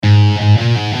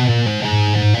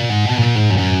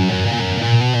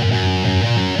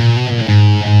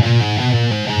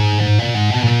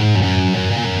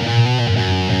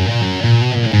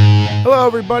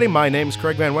everybody. My name is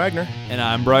Craig Van Wagner. And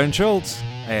I'm Brian Schultz.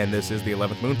 And this is the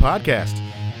 11th Moon Podcast.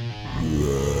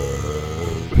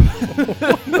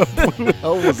 What the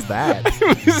hell was that?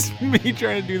 It was me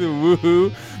trying to do the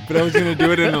woohoo, but I was going to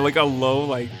do it in a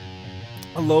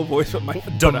low voice. But my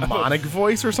demonic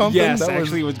voice or something? Yes,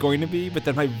 actually it was going to be, but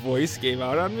then my voice gave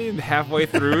out on me halfway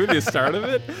through the start of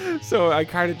it, so I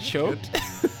kind of choked.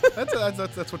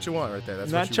 That's what you want right there.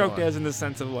 That's Not what you choked want. as in the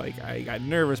sense of like I got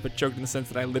nervous, but choked in the sense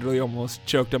that I literally almost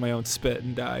choked on my own spit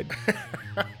and died.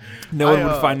 No one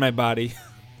would find my body.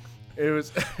 It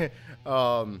was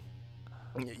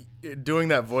doing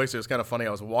that voice. It was kind of funny.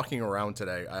 I was walking around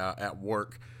today at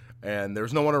work, and there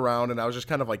was no one around, and I was just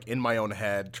kind of like in my own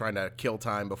head trying to kill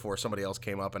time before somebody else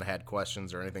came up and had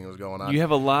questions or anything that was going on. You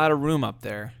have a lot of room up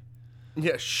there.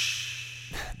 Yeah,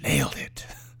 shh. Nailed it.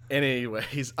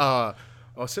 Anyways, I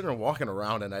was sitting there walking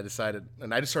around, and I just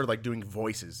started like doing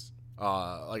voices.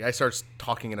 Like I started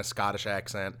talking in a Scottish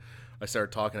accent. I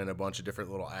started talking in a bunch of different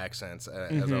little accents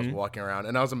as I was walking around,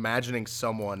 and I was imagining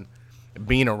someone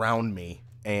being around me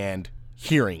and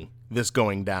hearing this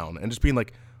going down and just being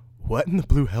like, what in the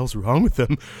blue hell's wrong with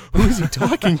him? Who is he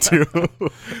talking to?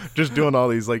 Just doing all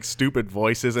these like stupid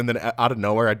voices, and then out of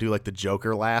nowhere I do like the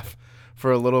Joker laugh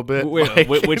for a little bit. Wait,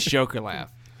 which Joker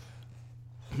laugh?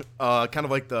 Kind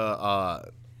of like the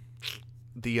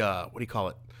what do you call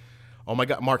it? Oh my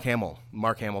God, Mark Hamill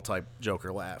type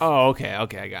Joker laugh. Oh, okay,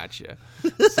 I got you.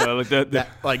 So like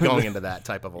like going into that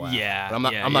type of laugh. Yeah, but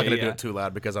I'm not going to do it too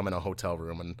loud because I'm in a hotel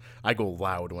room and I go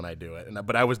loud when I do it.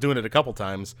 But I was doing it a couple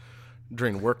times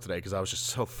during work today because I was just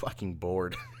so fucking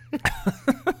bored.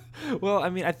 Well, I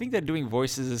mean, I think that doing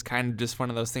voices is kind of just one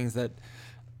of those things that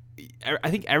I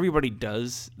think everybody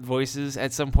does voices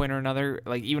at some point or another.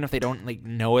 Like, even if they don't like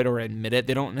know it or admit it,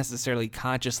 they don't necessarily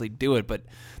consciously do it, but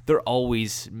they're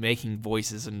always making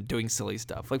voices and doing silly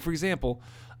stuff. Like, for example,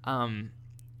 one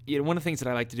of the things that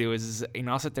I like to do is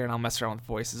I'll sit there and I'll mess around with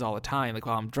voices all the time, like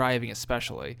while I'm driving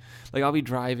especially. Like, I'll be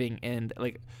driving and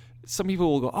like some people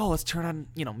will go, oh, let's turn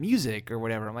on, music or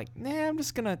whatever. I'm like, nah, I'm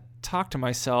just going to talk to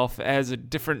myself as a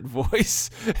different voice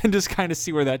and just kind of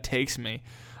see where that takes me.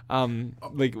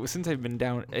 Like since I've been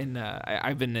down in,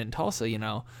 I've been in Tulsa,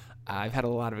 I've had a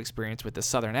lot of experience with the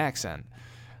Southern accent.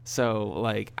 So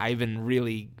like I've been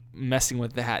really messing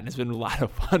with that, and it's been a lot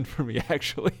of fun for me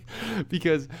actually,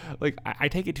 because like I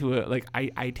take it to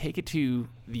I take it to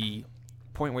the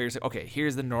point where you're like, okay,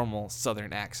 here's the normal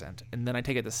Southern accent, and then I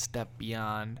take it a step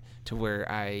beyond to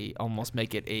where I almost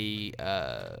make it a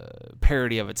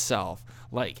parody of itself,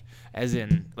 like as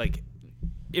in like.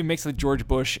 It makes the George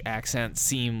Bush accent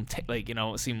seem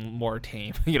seem more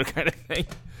tame, kind of thing.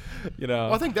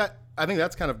 Well, I think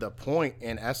that's kind of the point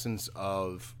in essence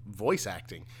of voice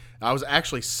acting. I was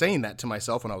actually saying that to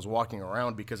myself when I was walking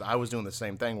around because I was doing the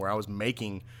same thing where I was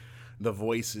making the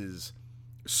voices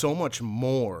so much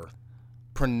more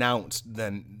pronounced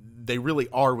than they really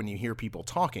are when you hear people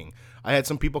talking. I had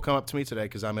some people come up to me today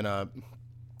because I'm in a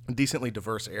decently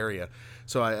diverse area,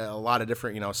 so a lot of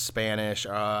different Spanish,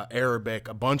 Arabic,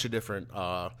 a bunch of different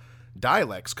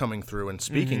dialects coming through and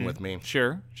speaking with me.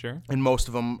 Sure. And most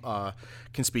of them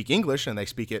can speak English, and they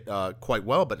speak it quite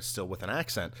well, but it's still with an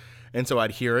accent. And so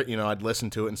I'd hear it, I'd listen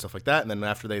to it and stuff like that, and then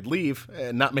after they'd leave,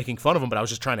 not making fun of them, but I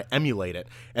was just trying to emulate it.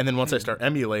 And then once I start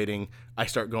emulating, I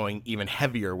start going even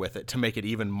heavier with it to make it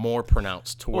even more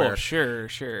pronounced to where sure.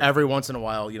 Every once in a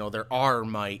while, their R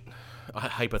might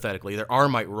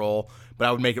roll, but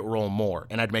I would make it roll more,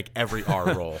 and I'd make every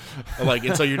R roll.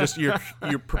 And so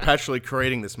you're perpetually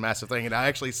creating this massive thing. And I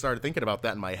actually started thinking about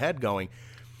that in my head, going,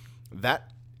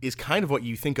 that is kind of what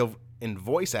you think of in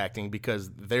voice acting, because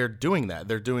they're doing that.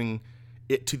 They're doing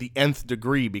it to the nth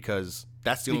degree because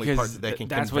that's the only part that they can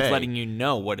convey. That's what's letting you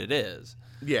know what it is.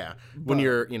 Yeah, when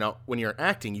you're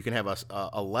acting, you can have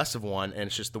a less of one, and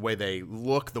it's just the way they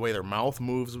look, the way their mouth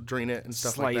moves during it, and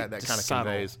stuff like that. That kind of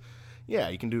conveys. Yeah,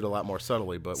 you can do it a lot more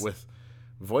subtly, but with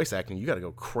voice acting, you got to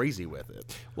go crazy with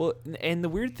it. Well, and the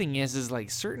weird thing is like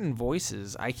certain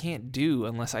voices I can't do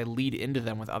unless I lead into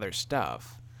them with other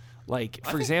stuff. Like,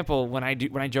 for example, when I do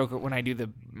the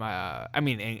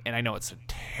and I know it's a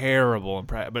terrible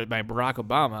but my Barack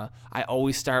Obama, I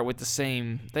always start with the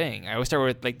same thing. I always start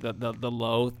with like the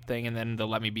low thing, and then the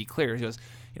 "Let me be clear." He goes,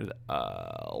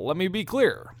 "Let me be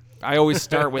clear." I always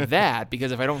start with that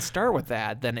because if I don't start with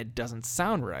that, then it doesn't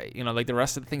sound right. Like the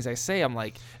rest of the things I say, I'm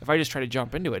like, if I just try to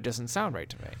jump into it, it doesn't sound right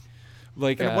to me.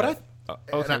 Like,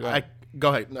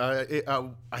 go ahead.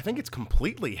 I think it's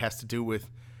completely has to do with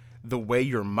the way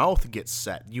your mouth gets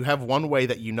set. You have one way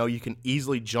that you can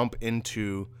easily jump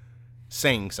into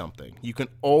saying something. You can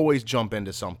always jump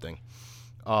into something.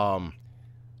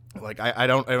 like I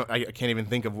can't even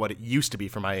think of what it used to be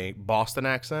for my Boston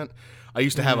accent. I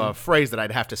used to have a phrase that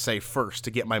I'd have to say first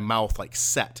to get my mouth like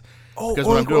set. Oh,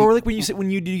 or like when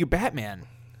you do your Batman.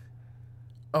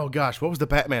 Oh gosh, what was the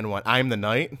Batman one? I am the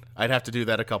Knight. I'd have to do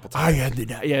that a couple times. I am the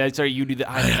Knight. Yeah, sorry, you do the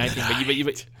I am the Knight thing,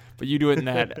 but you do it in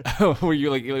that where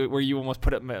you almost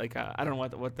put it like I don't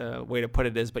know what the way to put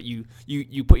it is, but you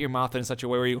put your mouth in such a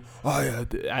way where you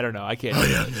I don't know, I can't. I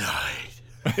am the Knight.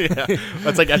 Yeah,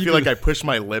 that's like I feel like I push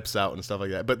my lips out and stuff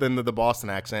like that. But then the Boston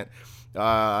accent,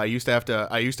 I used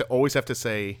to always have to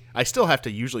say. I still have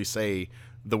to usually say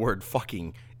the word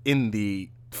 "fucking" in the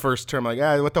first term, like,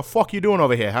 what the fuck you doing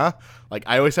over here, huh? Like,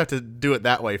 I always have to do it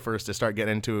that way first to start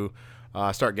getting into,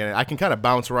 I can kind of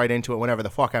bounce right into it whenever the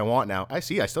fuck I want now. I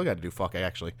still got to do fuck,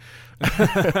 actually.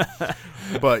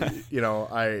 But,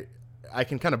 I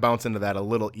can kind of bounce into that a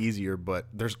little easier, but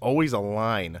there's always a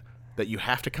line that you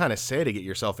have to kind of say to get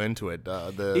yourself into it.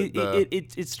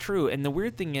 It's true. And the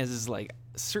weird thing is like,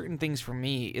 certain things for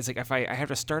me is like, if I have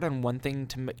to start on one thing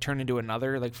to turn into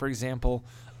another, like, for example,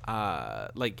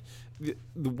 like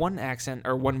the one accent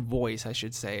or one voice, I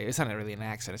should say, it's not really an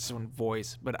accent, it's just one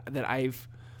voice, but that I've,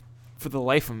 for the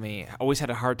life of me, always had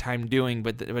a hard time doing,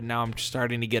 but now I'm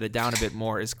starting to get it down a bit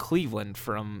more, is Cleveland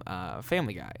from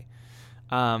Family Guy.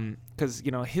 Because,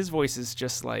 his voice is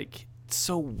just like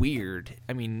so weird.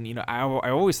 I mean, I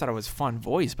always thought it was fun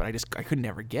voice, but I could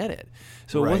never get it.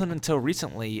 So it wasn't until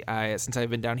recently, since I've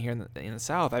been down here in the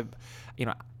South,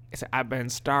 I've been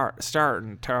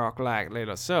starting to talk like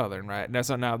little Southern, right?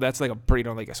 Now that's like a pretty,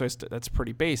 that's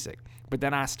pretty basic. But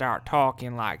then I start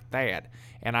talking like that,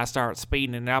 and I start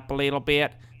speeding it up a little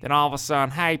bit. Then all of a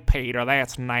sudden, hey Peter,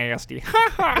 that's nasty.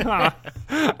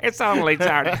 It's only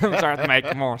starting to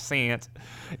make more sense,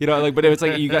 but it's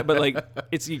like you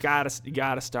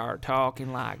gotta start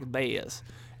talking like this,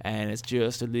 and it's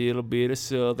just a little bit of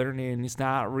Southern, and it's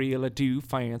not really too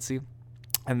fancy.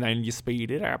 And then you speed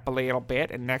it up a little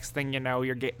bit, and next thing you know,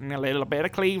 you're getting a little bit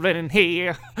of Cleveland in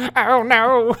here. Oh,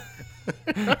 no.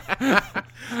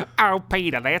 Oh,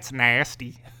 Peter, that's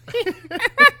nasty.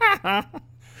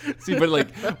 See,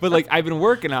 but I've been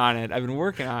working on it.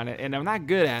 And I'm not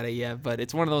good at it yet, but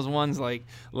it's one of those ones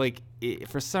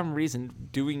for some reason,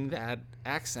 doing that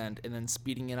accent and then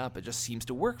speeding it up, it just seems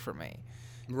to work for me.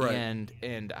 Right.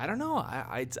 And I don't know.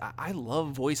 I love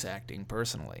voice acting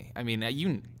personally. I mean,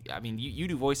 you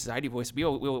do voices, I do voices. We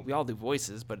all do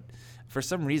voices, but for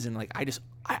some reason, like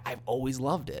I've always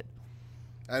loved it.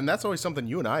 And that's always something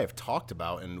you and I have talked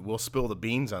about, and we'll spill the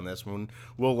beans on this when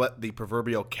we'll let the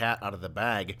proverbial cat out of the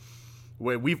bag.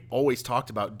 Where we've always talked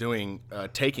about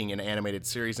taking an animated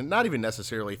series and not even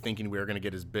necessarily thinking we were going to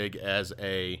get as big as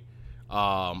a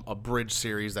bridge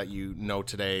series that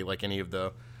today, like any of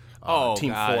the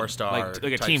Team 4-Star, like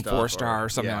a Team 4-Star or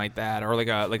something like that, or like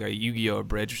a Yu-Gi-Oh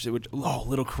bridge.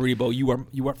 Little Karibo, you are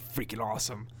freaking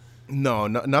awesome. No,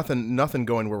 nothing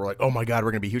going where we're like, oh my god,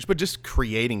 we're gonna be huge, but just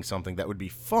creating something that would be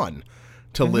fun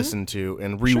to listen to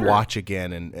and rewatch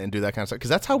again and do that kind of stuff. Because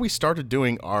that's how we started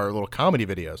doing our little comedy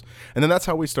videos, and then that's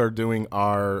how we started doing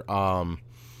our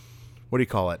what do you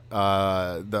call it?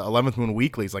 The 11th Moon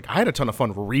Weeklies. Like, I had a ton of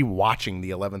fun rewatching the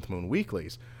 11th Moon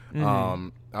Weeklies. I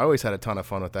always had a ton of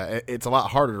fun with that. It's a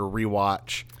lot harder to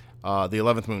rewatch the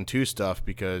 11th Moon 2 stuff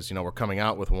because, we're coming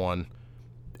out with one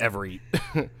every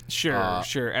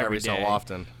every so day.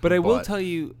 often. But I will tell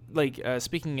you,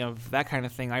 speaking of that kind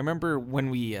of thing, I remember when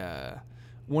we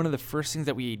one of the first things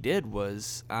that we did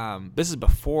was this is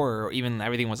before even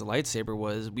everything was a lightsaber,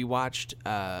 was we watched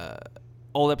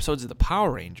old episodes of the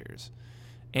Power Rangers.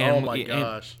 And oh my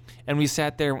gosh. And we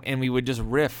sat there and we would just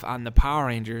riff on the Power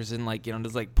Rangers and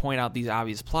just point out these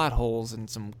obvious plot holes and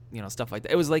some stuff like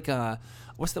that. It was like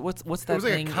what's that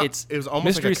thing? It was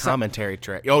almost like a commentary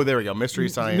track. Oh, there we go. Mystery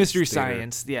Science. Mystery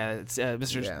Science. Yeah, it's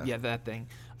that thing.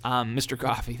 Mr.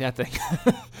 Coffee, that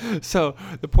thing. So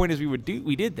the point is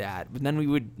we did that, but then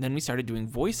we started doing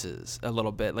voices a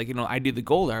little bit. I did the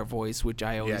Goldar voice, which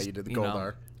I always you did the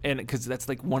Goldar. And because that's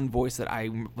one voice that I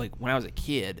like when I was a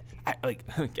kid. I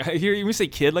hear you say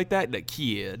kid like that, the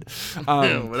kid.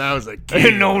 When I was a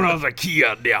kid, when I was a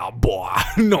kid, yeah, boy,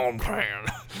 no, I'm saying.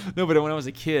 No, but when I was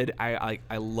a kid, I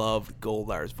loved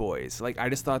Goldar's voice. I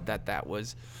just thought that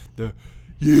was the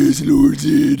yes, Lord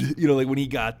did. When he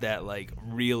got that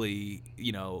really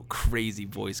crazy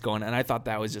voice going, and I thought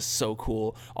that was just so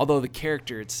cool. Although the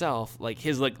character itself,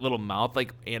 his little mouth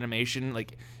animation,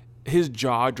 his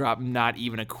jaw dropped not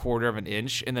even a quarter of an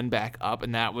inch and then back up,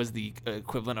 and that was the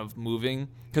equivalent of moving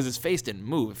because his face didn't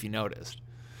move, if you noticed.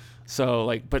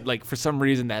 So but for some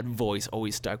reason that voice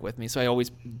always stuck with me, so I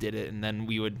always did it. And then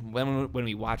we would when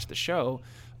we watched the show,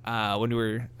 when we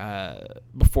were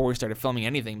before we started filming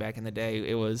anything back in the day.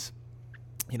 It was,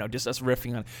 just us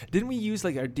riffing on. Didn't we use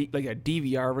like a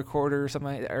DVR recorder or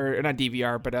something, or not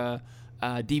DVR, but a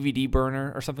DVD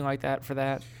burner or something like that for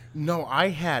that? No,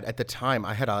 at the time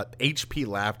I had a HP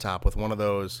laptop with one of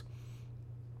those.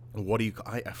 What do you?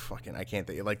 I can't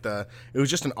think. It was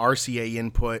just an RCA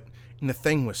input, and the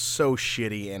thing was so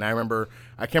shitty. And I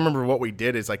can't remember what we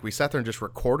did. Is like we sat there and just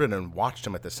recorded and watched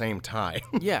them at the same time.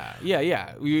 Yeah.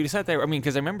 We sat there. I mean,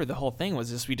 because I remember the whole thing was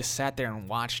just we just sat there and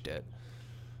watched it,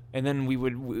 and then we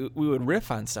would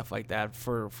riff on stuff like that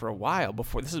for a while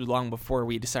before. This was long before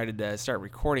we decided to start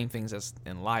recording things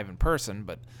in live in person.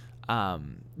 But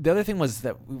the other thing was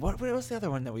that what was the other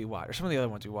one that we watched? Or some of the other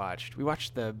ones we watched. We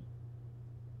watched the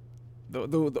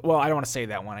well, I don't want to say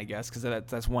that one, I guess, because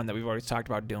that's one that we've already talked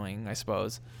about doing, I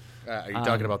suppose. Are you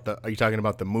talking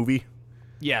about the movie?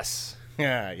 Yes.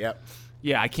 Yeah. Yep.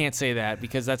 Yeah, I can't say that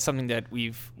because that's something that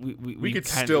we could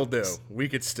still do. We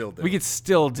could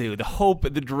still do. The hope,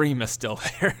 the dream is still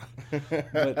there.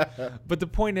 but the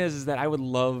point is that I would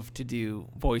love to do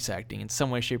voice acting in some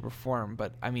way, shape, or form.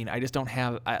 But I mean, I just don't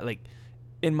have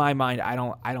in my mind. I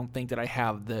don't think that I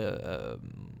have the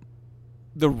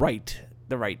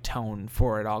right tone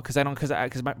for it all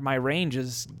because my range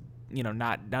is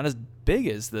not as big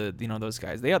as those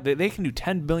guys. They can do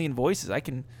 10 billion voices. I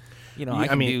can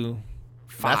do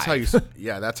 5.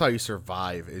 That's how you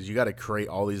survive. Is you got to create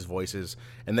all these voices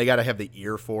and they got to have the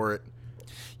ear for it.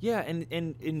 Yeah, and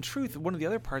in truth, one of the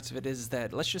other parts of it is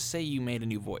that let's just say you made a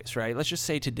new voice, right? Let's just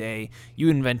say today you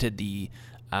invented the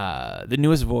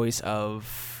newest voice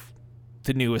of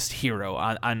the newest hero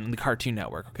on the Cartoon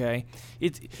Network, okay?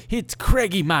 It's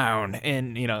Craigie Mound,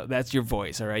 and that's your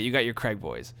voice, all right? You got your Craig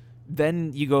voice.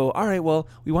 Then you go, all right, well,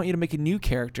 we want you to make a new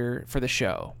character for the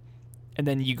show. And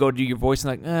then you go do your voice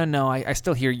and no, I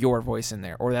still hear your voice in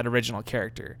there, or that original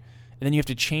character. And then you have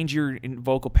to change your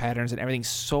vocal patterns and everything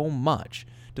so much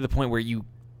to the point where you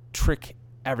trick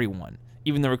everyone,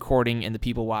 even the recording and the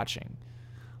people watching.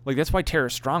 That's why Tara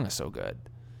Strong is so good.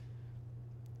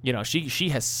 She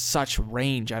has such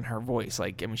range on her voice.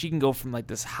 She can go from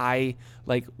this high,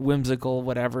 whimsical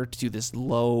whatever to this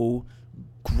low,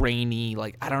 grainy.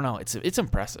 I don't know. It's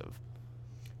impressive.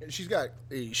 She's got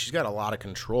a lot of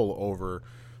control over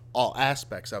all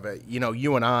aspects of it.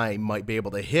 You and I might be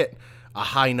able to hit a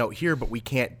high note here, but we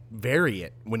can't vary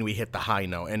it when we hit the high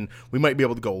note. And we might be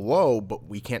able to go low, but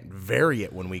we can't vary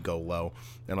it when we go low.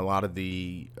 And a lot of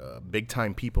the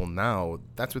big-time people now,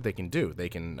 that's what they can do. They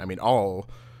can, all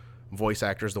voice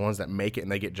actors, the ones that make it and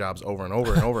they get jobs over and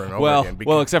over and over and over again.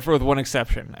 Well, except for with one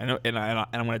exception. I know, and I'm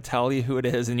going to tell you who it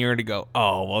is, and you're going to go,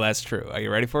 oh, well, that's true. Are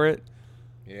you ready for it?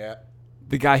 Yeah.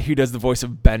 The guy who does the voice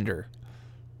of Bender.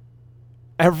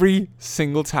 Every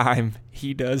single time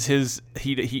he does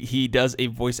he does a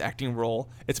voice acting role,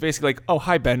 it's basically oh,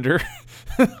 hi, Bender.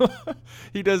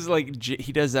 he does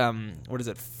what is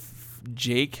it?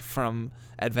 Jake from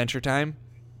Adventure Time.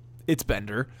 It's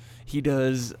Bender. He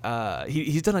does.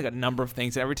 He's done a number of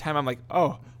things, and every time I'm like,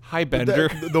 oh, hi, Bender.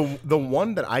 The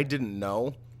one that I didn't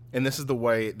know, and this is the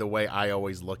way I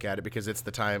always look at it because it's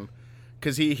the time.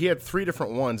 Because he had 3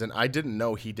 different ones, and I didn't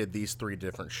know he did these 3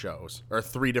 different shows or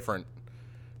 3 different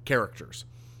characters.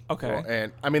 Okay. Well,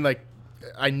 and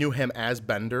I knew him as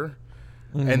Bender,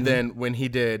 and then when he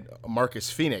did Marcus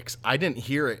Phoenix, I didn't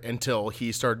hear it until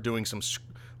he started doing some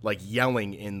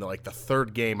yelling in the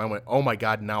 3rd game. I went, oh my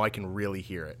god, now I can really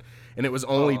hear it, and it was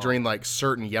only during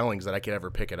certain yellings that I could ever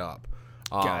pick it up.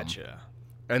 Gotcha.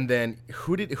 And then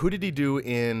who did he do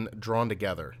in Drawn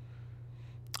Together?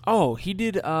 Oh, he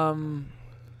did. Oh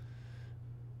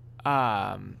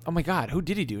my God, who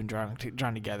did he do in Drawn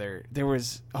Together? There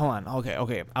was. Hold on.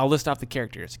 Okay. I'll list off the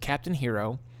characters: Captain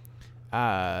Hero,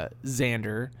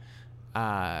 Xander.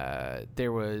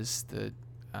 There was the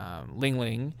Ling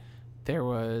Ling. There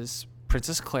was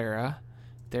Princess Clara.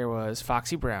 There was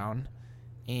Foxy Brown,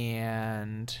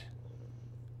 and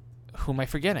who am I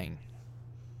forgetting?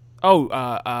 Oh,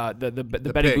 the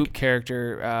Betty Boop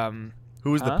character.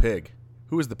 Who was the pig?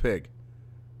 Who was the pig?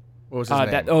 What was his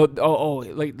name? That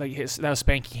was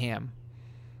Spanky Ham.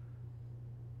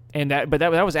 And that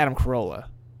was Adam Carolla.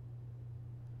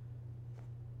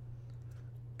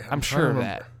 I'm sure of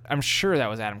that. I'm sure that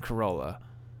was Adam Carolla.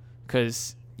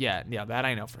 Cause yeah, that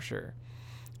I know for sure.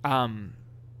 Yeah,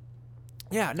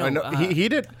 no. I know, he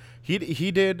did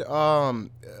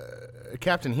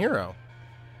Captain Hero.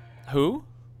 Who?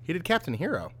 He did Captain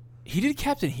Hero. He did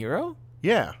Captain Hero?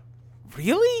 Yeah.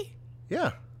 Really?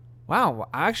 Yeah. Wow.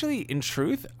 Actually, in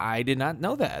truth, I did not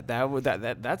know that.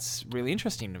 That's really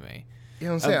interesting to me.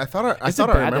 Yeah, I'm saying, I thought I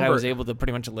remember remember that I was able to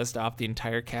pretty much list off the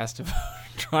entire cast of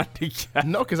drawn together.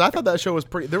 No, because I thought that show was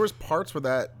pretty. There was parts where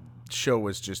that show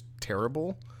was just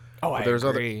terrible. Oh, I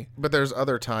agree. But there's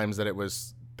other times that it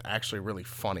was actually really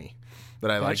funny. That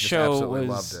I That just show absolutely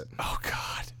was. loved it. Oh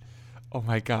God. Oh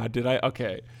my God. Did I?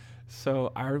 Okay.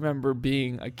 So I remember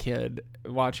being a kid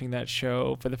watching that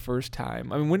show for the first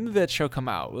time. I mean, when did that show come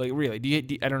out? Like,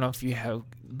 really? I don't know if you have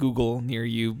Google near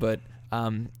you, but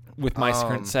with my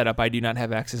current setup, I do not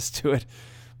have access to it.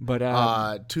 But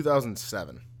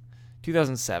 2007.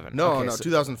 2007. No, Okay, no, so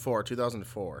 2004.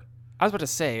 2004. I was about to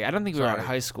say, I don't think we were out of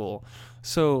high school.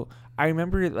 So I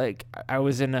remember, like, I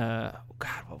was in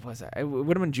what was that? It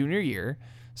would have been junior year.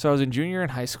 So I was in junior year in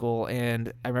high school,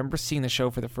 and I remember seeing the show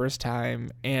for the first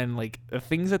time, and, like, the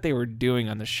things that they were doing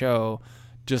on the show,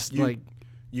 just, You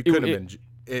could have it- been.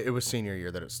 It was senior year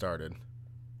that it started.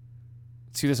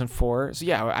 2004. So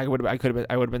yeah, I would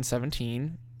have been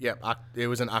 17. Yeah, it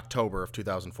was in October of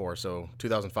 2004. So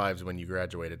 2005 is when you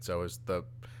graduated. So it was the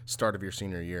start of your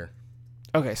senior year.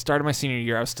 Okay, started my senior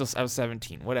year. I was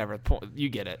 17. Whatever. You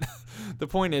get it. The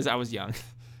point is, I was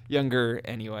younger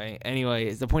anyway.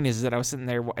 Anyways, the point is that I was sitting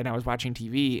there and I was watching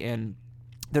TV, and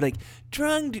they're like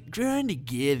drawn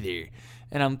together,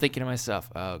 and I'm thinking to myself,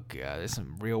 oh God, there's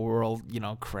some real world,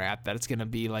 crap that it's gonna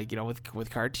be like, with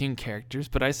cartoon characters.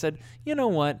 But I said, you know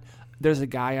what? There's a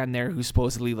guy on there who's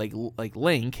supposedly like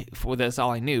Link. That's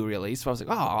all I knew really. So I was like,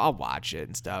 oh, I'll watch it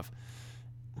and stuff.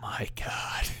 My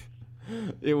God.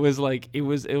 It was like the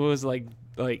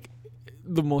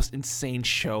most insane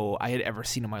show I had ever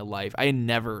seen in my life. I had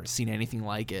never seen anything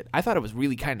like it. I thought it was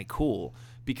really kind of cool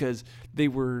because they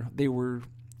were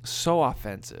so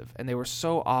offensive and they were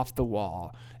so off the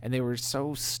wall and they were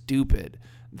so stupid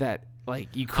that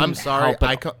like you couldn't. I'm sorry, help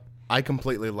it. I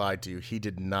completely lied to you. He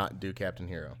did not do Captain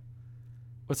Hero.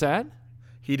 What's that?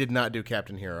 He did not do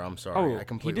Captain Hero. I'm sorry. Oh, I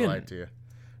completely lied to you.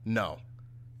 No.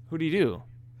 Who do you do?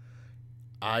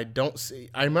 I don't see.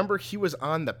 I remember he was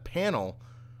on the panel,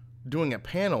 doing a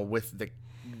panel with the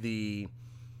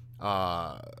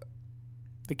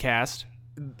cast.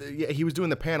 Yeah, he was doing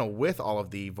the panel with all of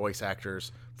the voice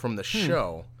actors from the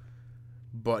show,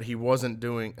 but he wasn't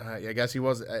doing. I guess he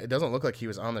was. It doesn't look like he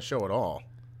was on the show at all.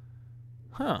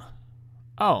 Huh.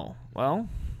 Oh well,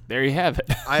 there you have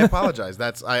it. I apologize.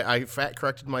 I fat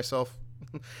corrected myself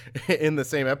in the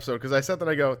same episode because I sat there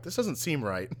and I go, this doesn't seem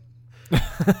right.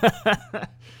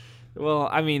 Well,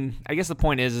 I mean, I guess the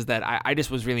point is that I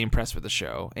just was really impressed with the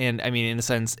show, and I mean, in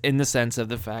the sense of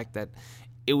the fact that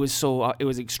it was it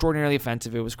was extraordinarily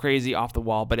offensive. It was crazy, off the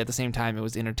wall, but at the same time, it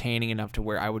was entertaining enough to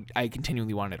where I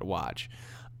continually wanted to watch.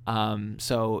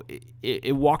 So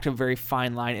it walked a very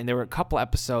fine line, and there were a couple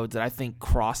episodes that I think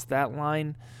crossed that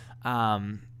line.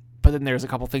 But then there's a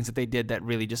couple things that they did that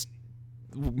really just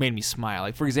made me smile.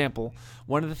 Like, for example,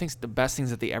 one of the best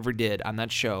things that they ever did on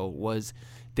that show was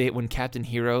when Captain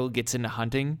Hero gets into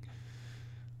hunting.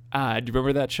 Do you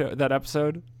remember that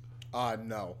episode?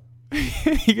 No.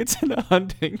 He gets into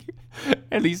hunting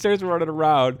and he starts running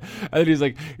around, and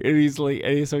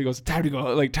then so he goes, time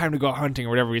to go hunting, or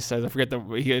whatever he says. I forget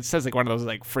it says like one of those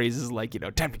like phrases like,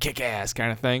 time to kick ass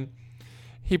kind of thing.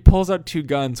 He pulls out two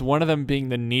guns, one of them being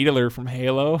the Needler from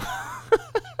Halo.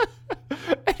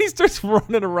 And he starts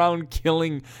running around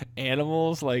killing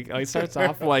animals. Like he starts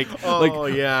off like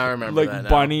yeah, I remember that now.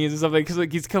 Bunnies and stuff, because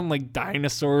like he's killing like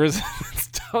dinosaurs and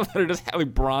stuff that are just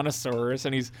like brontosaurus,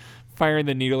 and he's firing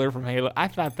the Needler from Halo. I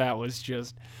thought that was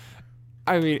just,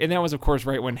 I mean, and that was of course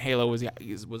right when Halo was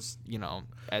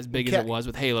as big as it was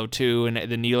with Halo 2, and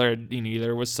the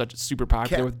Needler was such super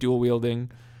popular with dual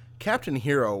wielding. Captain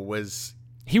Hero was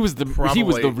he was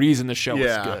the reason the show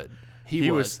was good.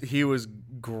 He was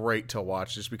great to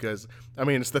watch, just because, I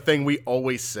mean, it's the thing we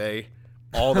always say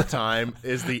all the time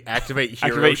is the activate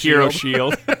hero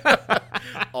shield.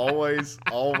 always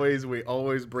we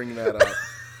always bring that up.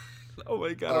 Oh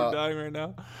my God, I'm dying right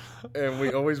now. And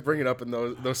we always bring it up in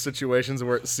those situations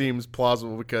where it seems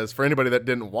plausible, because for anybody that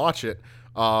didn't watch it,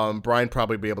 Brian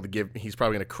probably he's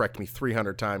probably going to correct me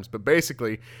 300 times, but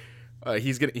basically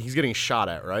he's getting shot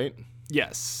at, right?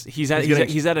 Yes, he's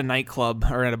at a nightclub,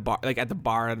 or at a bar, like at the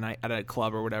bar at a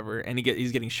club or whatever, and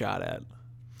he's getting shot at.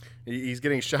 He's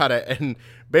getting shot at, and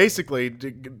basically,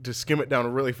 to skim it down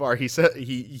really far, he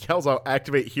yells out,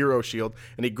 "Activate hero shield,"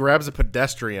 and he grabs a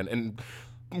pedestrian and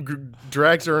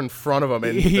drags her in front of him.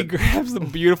 And he grabs the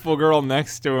beautiful girl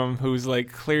next to him, who's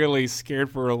like clearly scared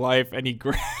for her life, and he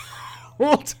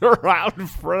holds her out in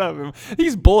front of him.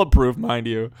 He's bulletproof, mind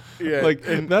you. Yeah,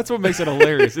 and that's what makes it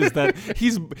hilarious, is that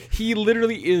he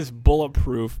literally is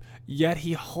bulletproof, yet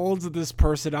he holds this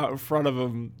person out in front of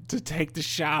him to take the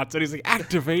shots, and he's like,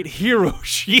 activate hero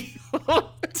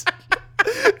shield.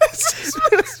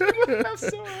 laugh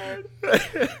so hard.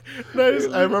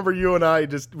 I remember you and I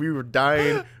we were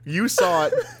dying. You saw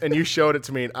it and you showed it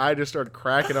to me, and I just started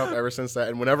cracking up ever since that.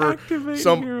 And whenever Hero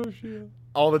Shield.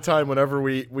 all the time, whenever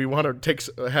we want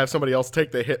to have somebody else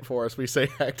take the hit for us, we say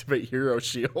activate hero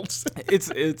shields.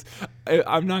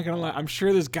 I'm not gonna lie. I'm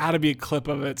sure there's got to be a clip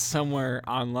of it somewhere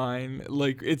online.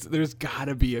 Like there's got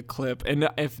to be a clip, and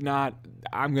if not,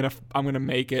 I'm gonna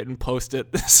make it and post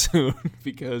it soon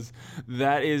because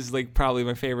that is like probably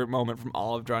my favorite moment from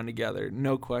all of Drawn Together.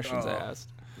 No questions asked.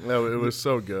 No, it was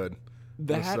so good.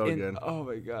 Good. Oh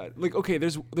my god! Like, okay,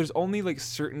 there's only like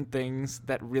certain things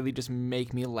that really just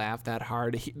make me laugh that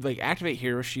hard. Like, Activate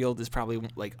Hero Shield is probably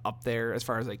like up there as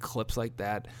far as like clips like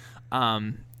that.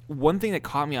 One thing that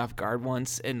caught me off guard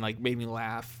once and like made me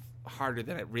laugh harder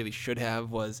than it really should have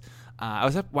was I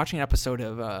was watching an episode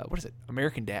of what is it?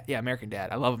 American Dad. Yeah, American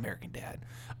Dad. I love American Dad.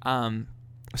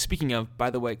 Speaking of,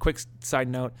 by the way, quick side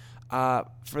note.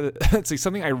 It's like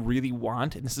something I really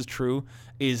want, and this is true,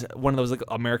 is one of those like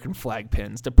American flag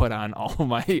pins to put on all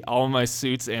of my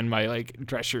suits and my like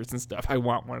dress shirts and stuff. I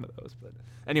want one of those. But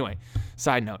anyway,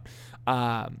 side note.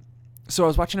 So I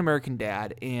was watching American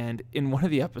Dad, and in one of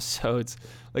the episodes,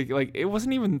 like it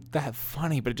wasn't even that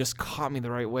funny, but it just caught me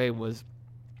the right way. Was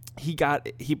he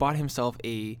bought himself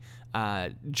a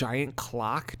giant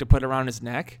clock to put around his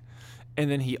neck,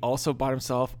 and then he also bought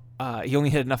himself. He only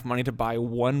had enough money to buy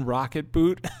one rocket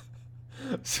boot.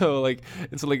 So he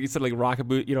said like rocket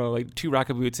boot, like 2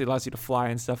 rocket boots. It allows you to fly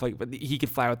and stuff but he could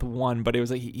fly with one, but it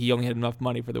was like he only had enough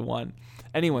money for the one.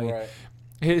 Anyway, right.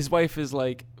 His wife is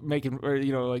like making, or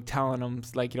like telling him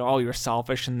like, oh, you're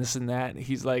selfish and this and that. And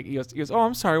he goes, oh,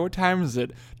 I'm sorry. What time is it?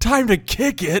 Time to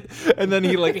kick it. And then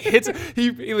he like hits,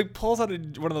 he like pulls out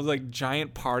one of those like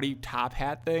giant party top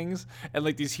hat things and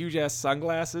like these huge ass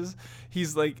sunglasses.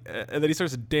 He's like, and then he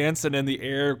starts dancing in the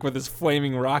air with his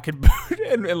flaming rocket boot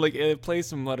and like it plays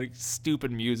some like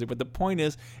stupid music. But the point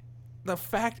is, the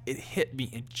fact it hit me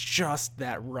in just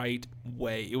that right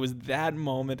way. It was that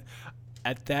moment.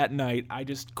 At that night, I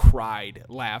just cried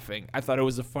laughing. I thought it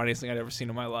was the funniest thing I'd ever seen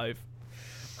in my life.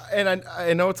 And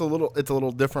I know it's a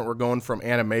little different. We're going from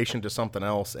animation to something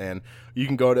else, and you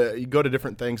go to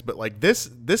different things. But like this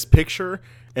picture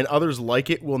and others like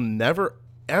it will never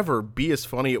ever be as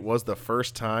funny it was the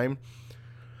first time.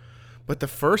 But the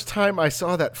first time I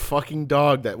saw that fucking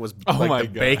dog that was the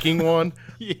baking one,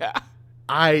 yeah,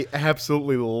 I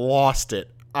absolutely lost it.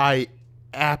 I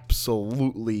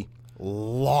absolutely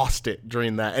lost it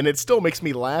during that, and it still makes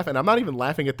me laugh, and I'm not even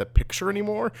laughing at the picture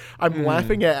anymore. I'm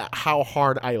laughing at how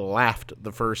hard I laughed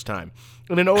the first time,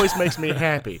 and it always makes me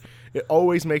happy. It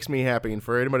always makes me happy. And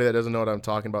for anybody that doesn't know what I'm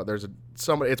talking about, it's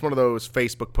one of those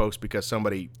Facebook posts because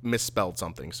somebody misspelled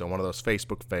something, so one of those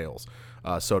Facebook fails,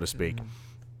 so to speak.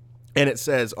 And it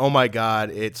says, oh my god,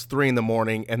 it's 3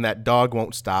 a.m. and that dog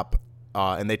won't stop,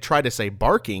 and they tried to say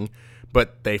barking,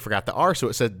 but they forgot the R, so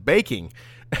it said baking.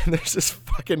 And there's this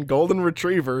fucking golden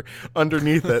retriever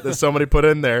underneath it that somebody put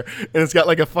in there. And it's got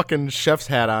like a fucking chef's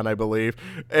hat on, I believe.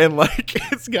 And like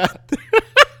it's got...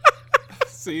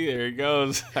 See, there it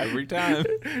goes. Every time.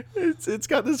 It's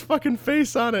got this fucking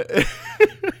face on it.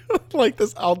 Like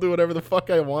this I'll do whatever the fuck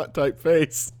I want type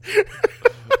face.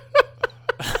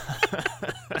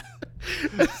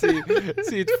 See,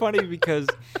 it's funny because...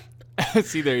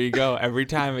 See, there you go. Every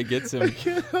time it gets him. I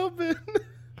can't help it.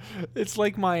 It's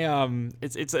like my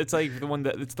it's like the one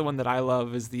that I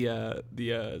love is the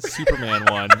Superman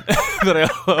one that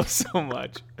I love so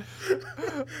much.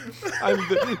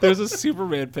 There's a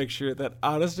Superman picture that,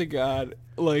 honest to God,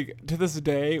 like to this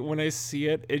day when I see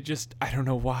it, I don't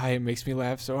know why it makes me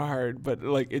laugh so hard, but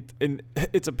like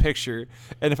it's a picture,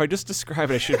 and if I just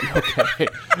describe it, I should be okay.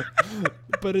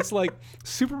 But it's like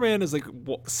Superman is like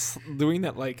doing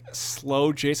that like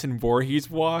slow Jason Voorhees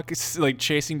walk, like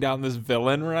chasing down this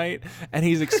villain, right? And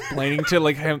he's explaining to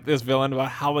like this villain about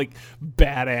how like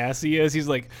badass he is. He's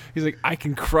like I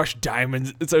can crush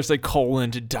diamonds. It's like colon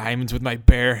to diamonds with my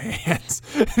bare hands.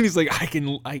 And he's like I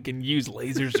can use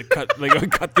lasers to cut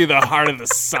through the heart of the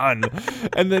sun.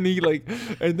 And then he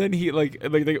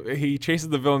chases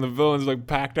the villain. The villain's like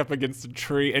packed up against a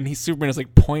tree, and Superman is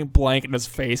like point blank in his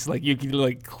face. Like you can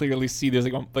like clearly see there's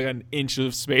like an inch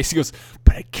of space. He goes,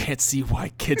 but I can't see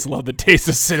why kids love the taste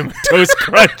of Cinnamon Toast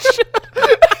Crunch.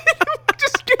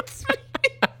 Just gets me.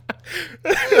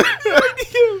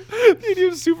 You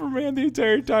have Superman the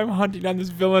entire time hunting down this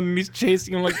villain, and he's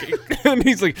chasing him and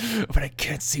he's like, but I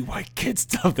can't see why kids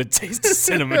love the taste of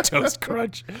Cinnamon Toast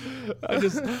Crunch. I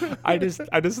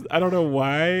don't know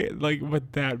why,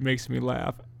 but that makes me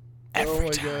laugh every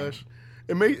time. Gosh,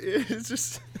 it's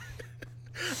just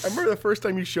I remember the first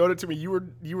time you showed it to me, you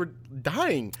were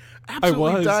dying,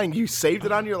 absolutely dying. You saved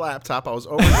it on your laptop. I was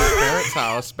over at your parents'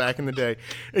 house back in the day,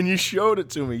 and you showed it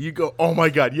to me. You go, "Oh my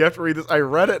God, you have to read this." I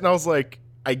read it, and I was like,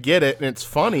 "I get it, and it's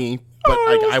funny." But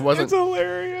I wasn't. It's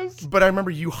hilarious. But I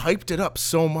remember you hyped it up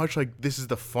so much. Like, this is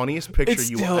the funniest picture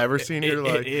you will ever see in your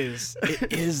life. It is.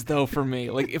 It is though for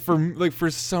me. Like for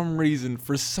some reason,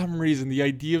 the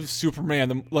idea of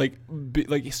Superman,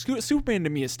 Superman to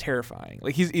me is terrifying.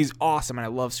 Like he's awesome, and I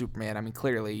love Superman. I mean,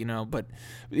 clearly, you know, but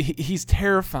he's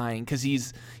terrifying because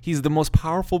he's the most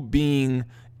powerful being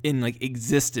in like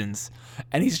existence,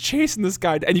 and he's chasing this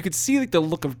guy, and you could see like the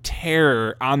look of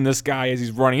terror on this guy as he's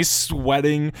running. He's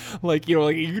sweating, like, you know,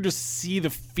 like you could just see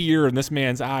the fear in this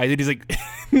man's eyes, and he's like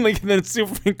like, and then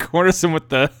Superman corners him with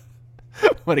the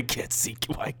why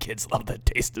kids love the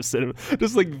taste of cinema.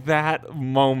 Just like that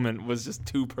moment was just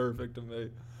too perfect to me.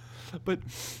 But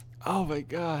oh my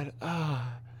God,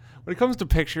 when it comes to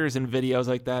pictures and videos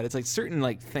like that, it's like certain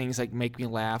like things like make me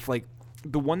laugh. Like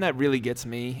the one that really gets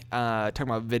me, talking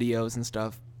about videos and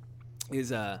stuff,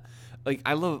 is like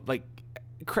I love like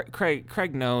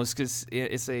Craig knows because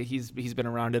he's been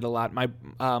around it a lot.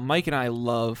 Mike and I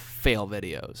love fail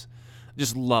videos,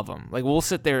 just love them. Like we'll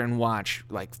sit there and watch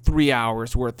like 3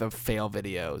 hours worth of fail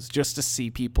videos just to see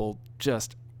people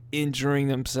just injuring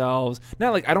themselves.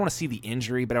 Not like I don't want to see the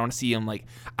injury, but I want to see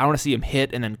them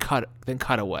hit and then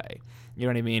cut away. You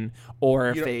know what I mean?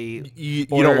 Or if you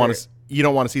don't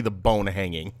want to see the bone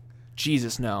hanging.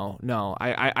 Jesus, no.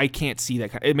 I can't see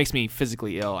that. It makes me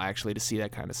physically ill, actually, to see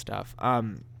that kind of stuff.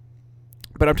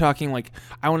 But I'm talking like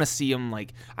I want to see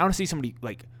somebody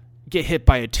like get hit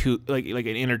by a tube, like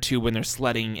an inner tube when they're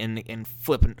sledding and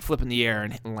flip in the air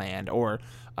and land, or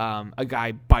a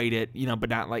guy bite it, you know, but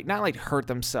not like hurt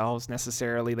themselves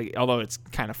necessarily. Like although it's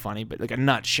kind of funny, but like a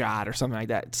nut shot or something like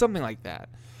that.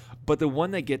 But the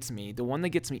one that gets me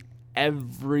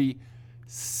every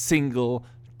single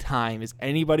time is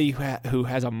anybody who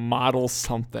has a model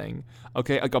something.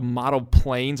 Okay, like a model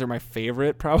planes are my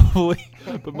favorite probably,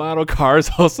 but model cars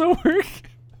also work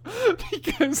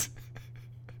because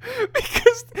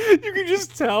you can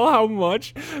just tell how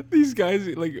much these guys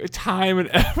like time and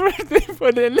effort they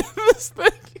put into this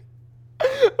thing.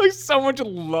 Like so much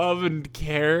love and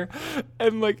care,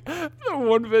 and like the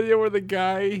one video where the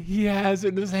guy he has it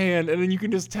in his hand, and then you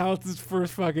can just tell it's his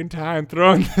first fucking time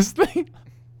throwing this thing.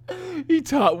 He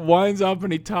winds up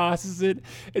and he tosses it.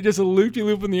 It just a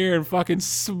loop-de-loop in the air and fucking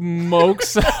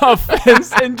smokes a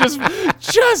fence and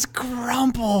just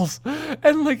crumples.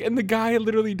 And the guy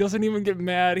literally doesn't even get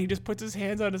mad. He just puts his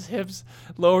hands on his hips,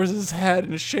 lowers his head,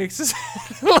 and shakes his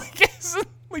head like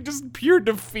just pure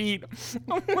defeat.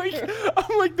 I'm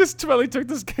like, this probably took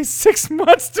this guy 6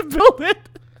 months to build it,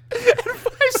 and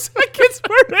 5 seconds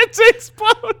for it to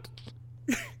explode.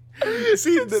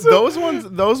 See, those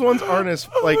ones aren't as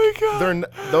like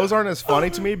those aren't as funny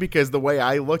to me because the way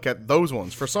I look at those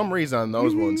ones, for some reason, on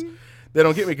those ones, they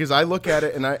don't get me because I look at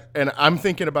it and I'm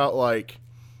thinking about like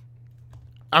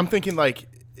I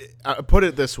put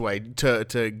it this way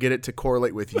to get it to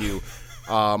correlate with you.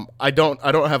 I don't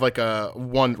have like a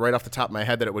one right off the top of my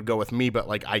head that it would go with me, but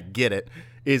like I get it.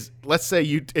 Is let's say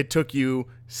it took you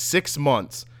 6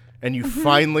 months and you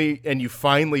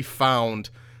finally found.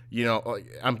 You know,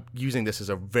 I'm using this as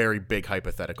a very big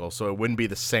hypothetical, so it wouldn't be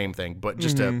the same thing, but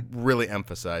just to really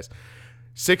emphasize,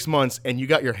 6 months and you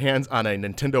got your hands on a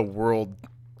Nintendo World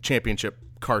Championship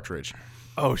cartridge.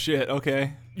 Oh shit!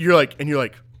 Okay. You're like,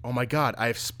 oh my God,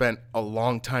 I've spent a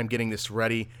long time getting this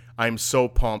ready. I'm so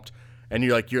pumped, and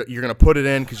you're like, you're gonna put it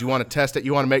in because you want to test it,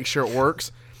 you want to make sure it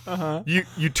works.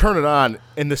 You turn it on,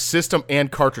 and the system and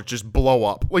cartridge just blow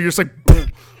up. Well, you're just like.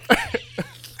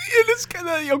 It's kind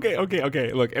of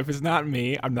okay. Look, if it's not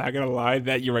me, I'm not gonna lie.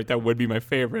 That you're right. That would be my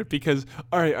favorite because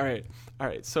all right.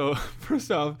 So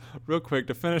first off, real quick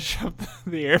to finish up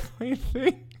the airplane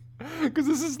thing, because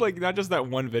this is like not just that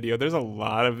one video. There's a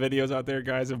lot of videos out there,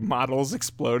 guys, of models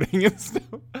exploding and stuff.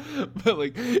 But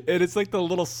like, and it's like the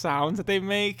little sounds that they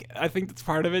make. I think that's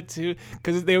part of it too,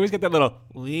 because they always get that little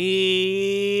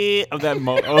wee of that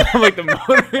like the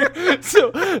motor.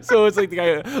 So it's like the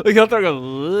guy like he'll throw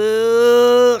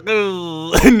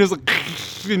and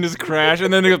just crash,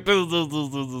 and then they go.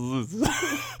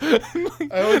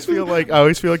 I always feel like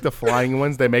the flying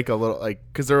ones, they make a little like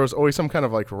because there was always some kind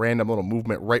of like random little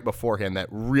movement right beforehand that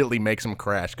really makes them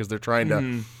crash because they're trying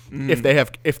to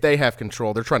if they have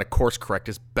control, they're trying to course correct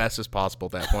as best as possible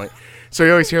at that point. So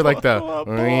you always hear like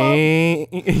the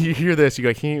you hear this, you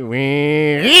go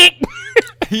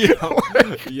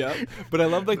Yeah. But I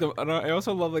love I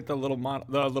also love like the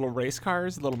little race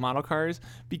cars, the little model cars,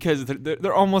 because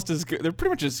they're almost as good. They're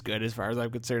pretty much as good as far as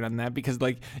I'm concerned on that, because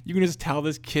like you can just tell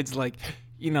this kid's like,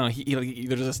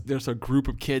 there's a group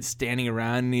of kids standing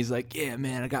around, and he's like, yeah,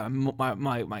 man, I got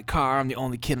my car. I'm the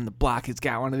only kid on the block who's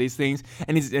got one of these things,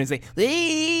 and he's like,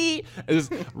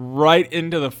 just right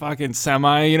into the fucking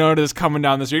semi, just coming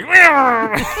down the street,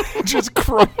 just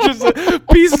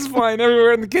pieces flying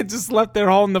everywhere, and the kid just left there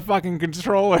holding the fucking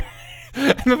controller,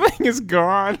 and the thing is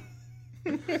gone.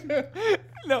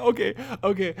 No, okay.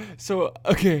 So,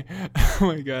 okay. Oh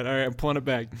my God. All right, I'm pulling it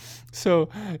back. So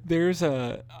there's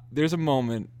a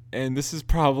moment, and this is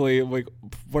probably like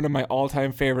one of my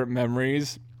all-time favorite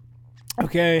memories.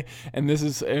 Okay, and this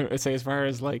is as far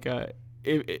as like like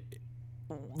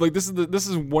this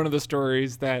is one of the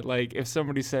stories that, like, if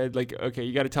somebody said like, okay,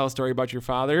 you got to tell a story about your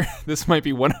father, this might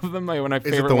be one of them. Like when I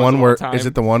favorite. Is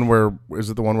it the one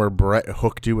where Brett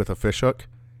hooked you with a fish hook?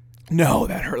 No,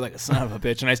 that hurt like a son of a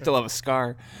bitch, and I still have a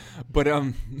scar. But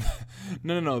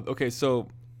no. Okay, so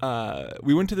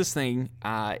we went to this thing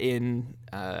in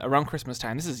around Christmas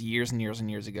time. This is years and years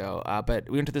and years ago. But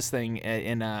we went to this thing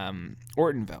in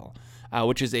Ortonville,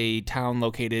 which is a town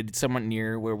located somewhat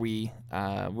near where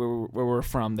we're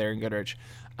from there in Goodrich.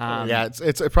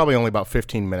 It's probably only about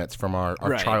 15 minutes from our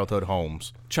right. Childhood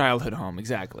homes. Childhood home,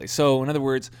 exactly. So in other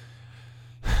words,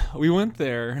 we went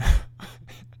there.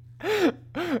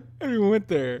 And we went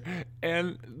there,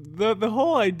 and the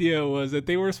whole idea was that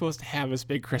they were supposed to have this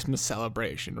big Christmas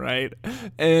celebration, right?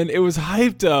 And it was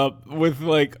hyped up with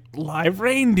like live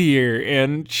reindeer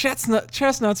and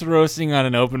chestnuts roasting on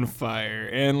an open fire,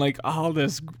 and like all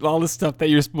this stuff that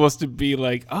you're supposed to be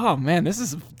like, oh man, this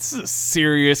is a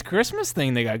serious Christmas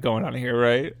thing they got going on here,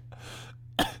 right?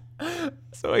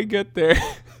 So I get there.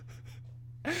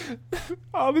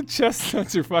 All the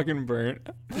chestnuts are fucking burnt.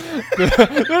 No,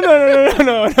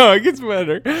 it gets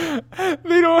better.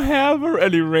 They don't have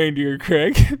any reindeer,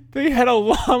 Craig. They had a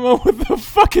llama with a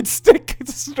fucking stick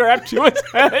strapped to its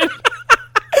head.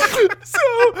 So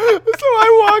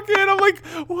I walk in, I'm like,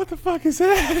 what the fuck is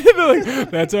that? And they're like,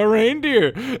 that's our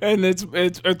reindeer, and it's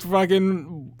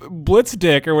fucking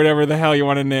Blitzdick or whatever the hell you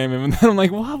want to name him. And then I'm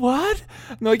like, what?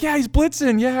 And they're like, yeah, he's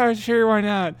Blitzen. Yeah, sure, why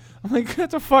not? I'm like,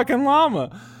 that's a fucking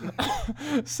llama.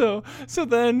 So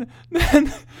then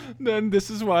this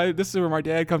is where my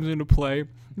dad comes into play,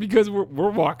 because we're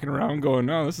walking around going,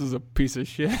 oh, this is a piece of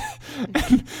shit.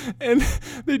 and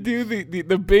they do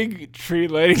the big tree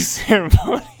lighting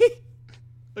ceremony.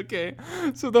 Okay,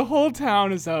 so the whole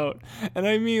town is out, and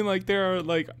I mean, like,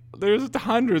 there's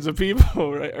hundreds of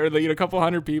people, right, or like a couple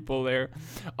hundred people there,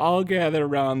 all gathered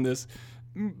around this,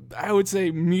 I would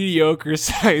say,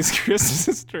 mediocre-sized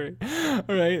Christmas tree. All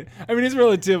right, I mean, it's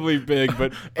relatively big,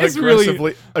 but it's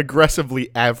aggressively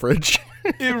average.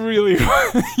 It really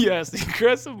was. Yes,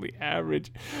 aggressively average.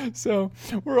 So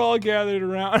we're all gathered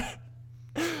around,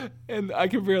 and I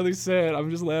can barely say it.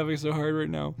 I'm just laughing so hard right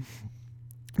now.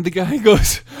 The guy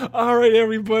goes, all right,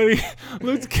 everybody,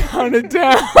 let's count it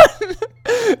down.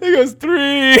 He goes,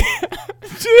 3,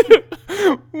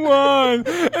 2, 1, and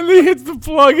then he hits the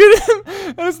plug in,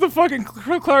 and it's the fucking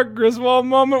Clark Griswold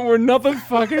moment where nothing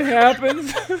fucking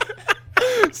happens.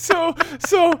 So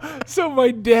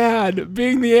my dad,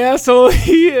 being the asshole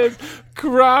he is,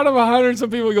 crowd of 100 and some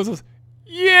people, he goes,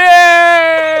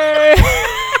 yay!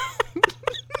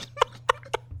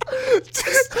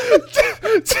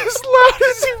 just loud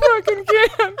as you fucking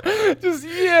can. Just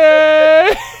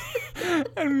yay!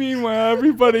 And meanwhile,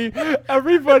 everybody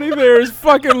there is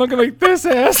fucking looking like this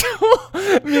asshole.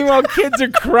 Meanwhile, kids are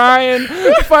crying,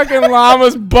 fucking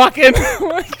llamas bucking,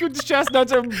 like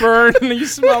chestnuts are burned, and it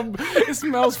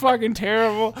smells fucking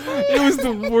terrible. It was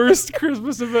the worst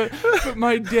Christmas event. But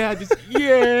my dad just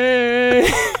yay!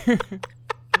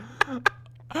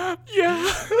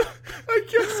 Yeah, I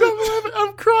guess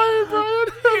I'm crying, Brian.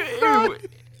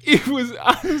 It was,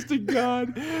 honest to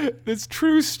God, this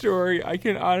true story. I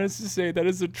can honestly say that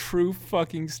is a true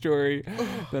fucking story,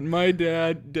 that my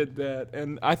dad did that,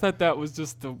 and I thought that was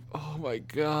just oh my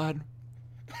God.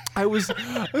 I was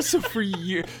for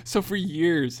years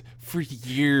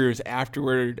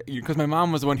afterward, because my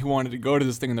mom was the one who wanted to go to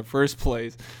this thing in the first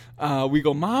place. We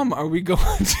go, Mom, are we going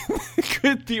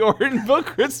to the Ortonville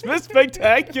Christmas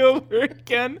Spectacular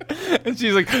again? And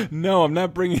she's like, no, I'm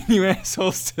not bringing you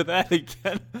assholes to that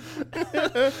again.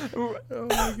 Oh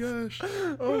my gosh,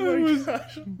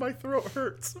 my throat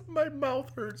hurts, my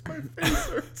mouth hurts, my face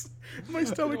hurts, my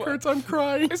stomach hurts. I'm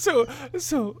crying. So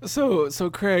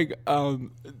Craig,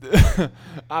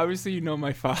 obviously you know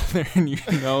my father, and you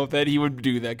know that he would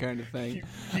do that kind of thing.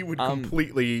 He would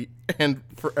completely and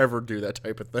forever do that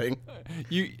type of thing.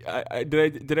 Did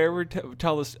I ever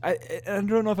tell this? I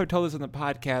don't know if I told this on the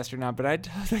podcast or not, but I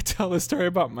tell the story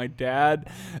about my dad,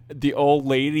 the old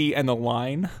lady, and the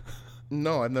line.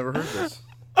 No, I've never heard this.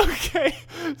 Okay,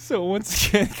 so once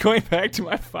again, going back to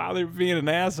my father being an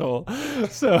asshole.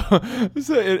 So this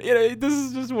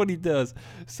is just what he does.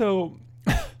 So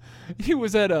he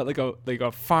was at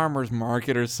a farmer's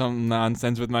market or some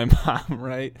nonsense with my mom,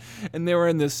 right? And they were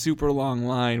in this super long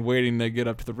line waiting to get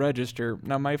up to the register.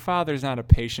 Now my father's not a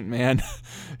patient man.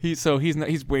 He's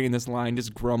waiting this line,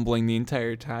 just grumbling the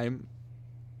entire time.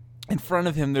 In front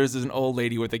of him, there's an old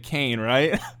lady with a cane,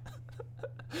 right?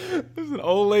 There's an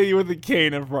old lady with a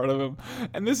cane in front of him,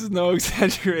 and this is no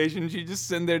exaggeration. She's just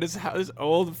sitting there, this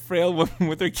old frail woman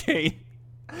with her cane.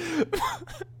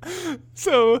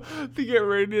 So they get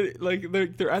ready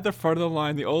to, they're at the front of the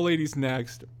line. The old lady's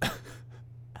next.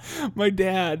 My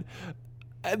dad,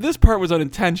 this part was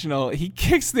unintentional. He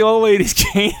kicks the old lady's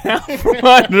cane out from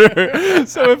under her,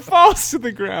 so it falls to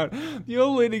the ground. The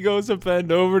old lady goes to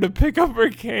bend over to pick up her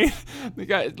cane.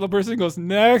 The person goes,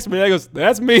 next. My dad goes,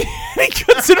 that's me. And he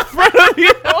gets in front of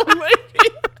the old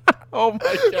lady. Oh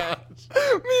my gosh.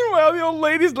 Meanwhile, the old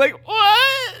lady's like,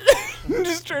 what?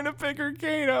 Just trying to pick her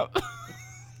cane up.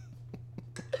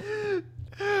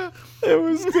 It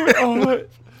was good. Oh,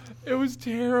 it was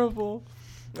terrible.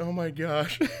 Oh my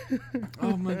gosh.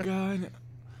 Oh my god.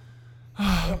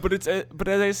 But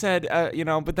as I said,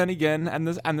 but then again,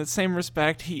 on the same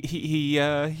respect,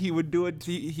 he would do it,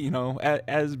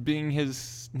 as being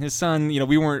his son.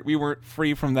 We weren't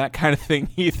free from that kind of thing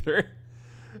either.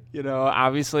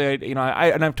 Obviously,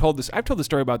 I've told the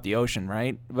story about the ocean,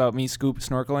 right? About me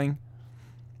snorkeling.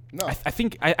 No, I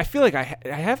think I feel like I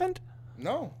haven't.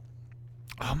 No.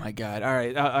 Oh my god! All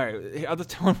right. I'll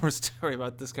just tell one more story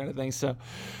about this kind of thing. So,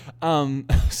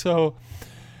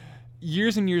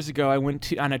 years and years ago, I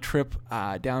went on a trip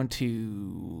down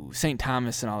to St.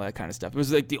 Thomas and all that kind of stuff. It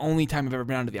was like the only time I've ever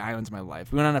been down to the islands in my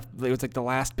life. We went on it was like the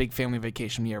last big family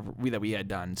vacation that we had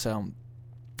done. So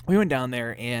we went down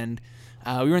there and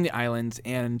we were in the islands.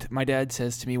 And my dad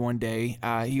says to me one day,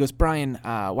 he goes, "Brian,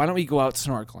 why don't we go out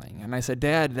snorkeling?" And I said,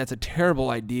 "Dad, that's a terrible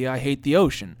idea. I hate the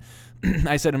ocean."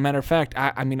 I said, as a matter of fact,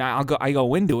 I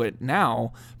go into it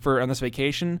now on this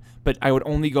vacation, but I would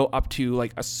only go up to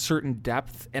like a certain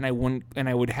depth, and I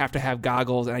would have to have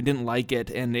goggles, and I didn't like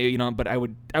it, and but I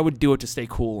would do it to stay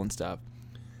cool and stuff.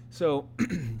 So,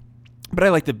 but I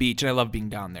like the beach and I love being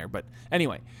down there. But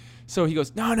anyway, so he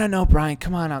goes, no, Brian,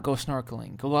 come on out, go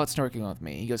snorkeling, go out snorkeling with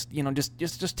me. He goes,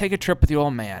 just take a trip with the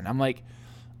old man. I'm like,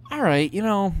 all right,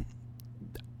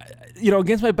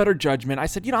 against my better judgment, I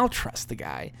said, I'll trust the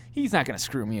guy. He's not going to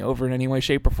screw me over in any way,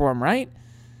 shape, or form, right?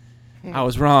 I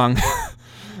was wrong.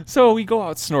 So we go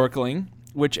out snorkeling,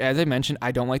 which, as I mentioned,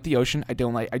 I don't like the ocean. I do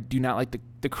not like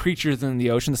the creatures in the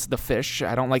ocean, the fish.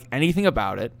 I don't like anything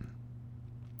about it.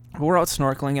 We're out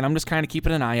snorkeling, and I'm just kind of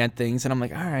keeping an eye on things, and I'm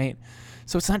like, all right.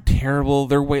 So it's not terrible.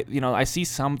 They're way, I see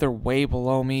some, they're way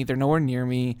below me. They're nowhere near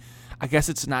me. I guess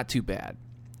it's not too bad.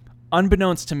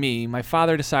 Unbeknownst to me, my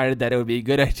father decided that it would be a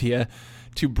good idea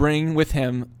to bring with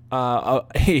him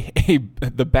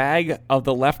the bag of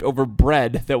the leftover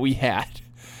bread that we had.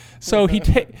 So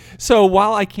so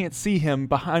while I can't see him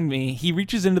behind me, he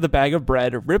reaches into the bag of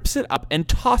bread, rips it up, and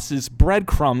tosses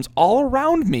breadcrumbs all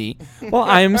around me while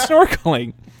I am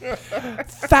snorkeling.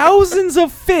 Thousands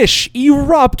of fish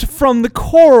erupt from the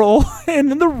coral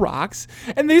and the rocks,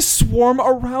 and they swarm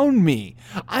around me.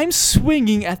 I'm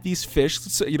swinging at these fish,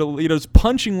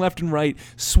 punching left and right,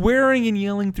 swearing and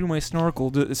yelling through my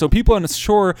snorkel. So people on the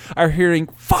shore are hearing,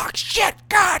 "Fuck, shit,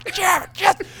 God, damn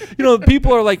it!"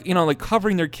 People are like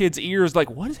covering their kids' ears,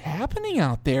 like, "What is happening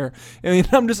out there?" And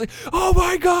I'm just like, "Oh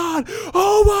my God,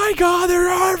 they're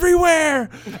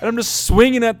everywhere!" And I'm just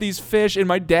swinging at these fish, and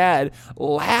my dad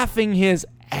laughing his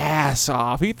ass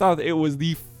off. He thought it was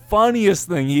the funniest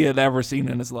thing he had ever seen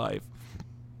in his life.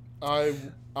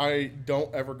 I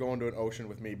don't ever go into an ocean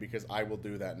with me because I will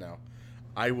do that now.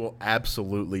 I will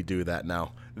absolutely do that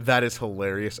now. That is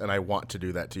hilarious, and I want to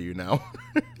do that to you now.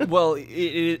 Well,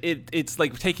 it's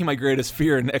like taking my greatest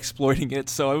fear and exploiting it.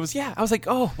 So I was like,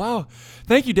 oh, wow.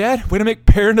 Thank you, Dad. Way to make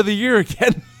Parent of the Year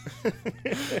again.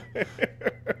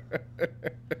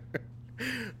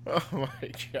 Oh,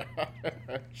 my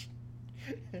gosh.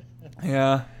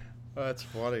 Yeah. Oh, that's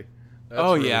funny.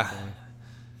 Really yeah. Funny.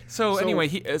 So anyway,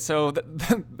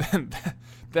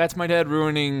 that's my dad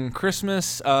ruining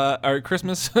Christmas, a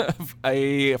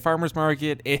farmer's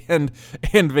market, and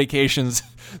vacations.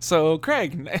 So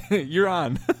Craig, you're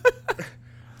on.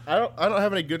 I don't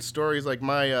have any good stories like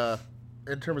my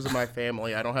in terms of my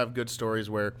family. I don't have good stories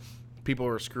where people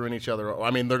are screwing each other.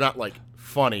 I mean, they're not like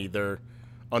funny. They're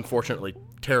unfortunately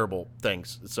terrible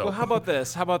things. So well, how about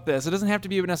this? It doesn't have to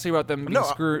be necessarily about them being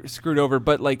No, screwed over,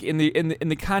 but like in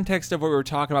the context of what we were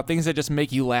talking about, things that just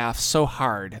make you laugh so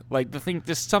hard, like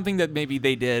just something that maybe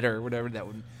they did or whatever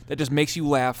that just makes you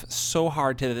laugh so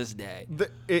hard to this day.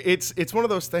 It's one of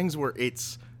those things where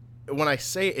when I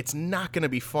say it's not going to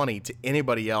be funny to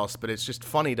anybody else, but it's just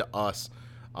funny to us,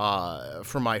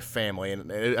 for my family,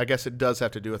 and I guess it does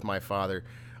have to do with my father.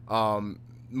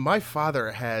 My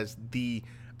father has the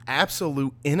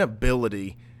absolute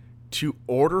inability to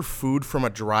order food from a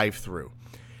drive-thru.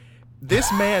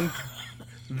 This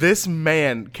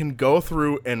man can go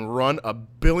through and run a $1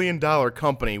 billion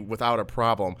company without a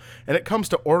problem. And it comes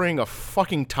to ordering a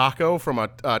fucking taco from a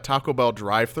Taco Bell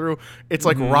drive-thru, it's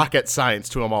like rocket science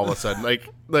to him all of a sudden.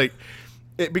 like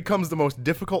it becomes the most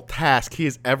difficult task he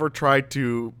has ever tried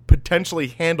to potentially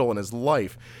handle in his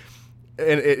life.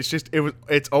 And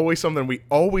it's always something we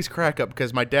always crack up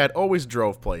because my dad always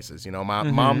drove places. You know, my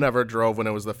mom never drove when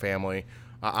it was the family.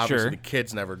 Obviously, the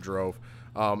kids never drove.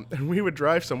 And we would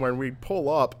drive somewhere and we'd pull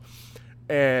up,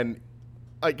 and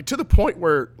like to the point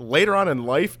where later on in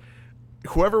life,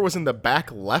 whoever was in the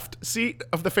back left seat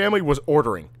of the family was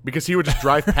ordering because he would just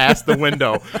drive past the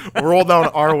window, roll down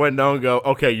our window, and go,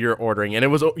 "Okay, you're ordering." And it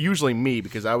was usually me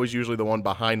because I was usually the one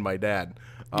behind my dad.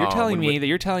 You're telling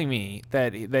me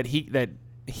that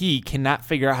he cannot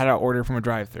figure out how to order from a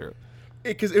drive-thru.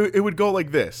 Because it would go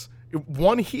like this.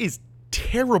 One, he is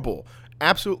terrible,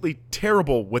 absolutely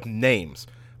terrible with names,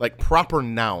 like proper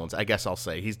nouns, I guess I'll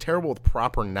say. He's terrible with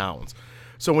proper nouns.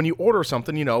 So when you order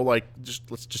something, you know, like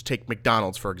let's just take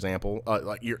McDonald's, for example.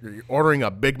 Like you're ordering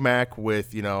a Big Mac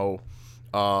with, you know,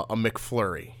 a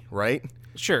McFlurry, right?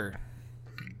 Sure.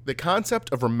 The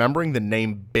concept of remembering the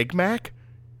name Big Mac,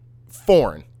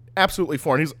 foreign, absolutely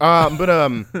foreign. He's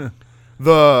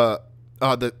the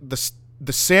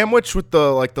sandwich with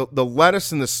the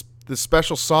lettuce and the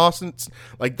special sauce, and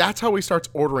like that's how he starts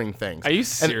ordering things. Are you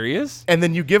serious? And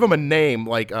then you give him a name.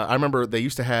 Like I remember they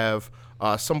used to have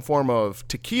some form of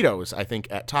taquitos, I think,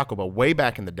 at Taco Bell way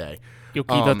back in the day.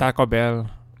 Yoquito Taco Bell.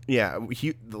 Yeah,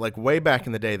 like way back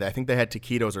in the day, I think they had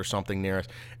taquitos or something near us,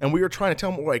 and we were trying to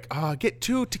tell him like, get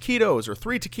 2 taquitos or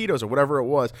 3 taquitos or whatever it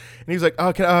was, and he was like,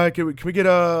 can we get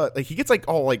like he gets like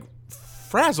all like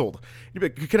frazzled. He'd be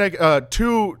like, can I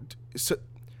 2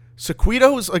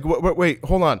 sequitos? Like wait,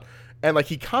 hold on. And like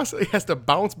he constantly has to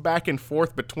bounce back and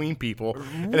forth between people,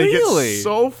 and he gets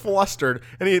so flustered.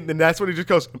 And that's when he just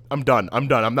goes, "I'm done. I'm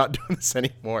not doing this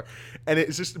anymore." And it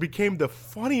just became the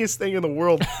funniest thing in the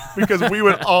world because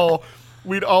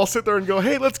we'd all sit there and go,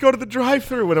 "Hey, let's go to the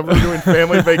drive-thru" whenever we're doing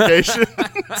family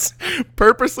vacations,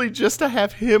 purposely just to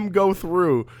have him go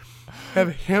through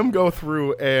and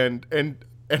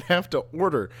have to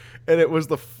order. And it was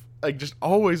just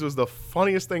always was the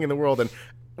funniest thing in the world.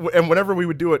 And whenever we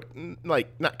would do it,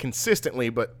 like not consistently,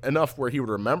 but enough where he would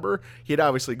remember, he'd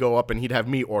obviously go up and he'd have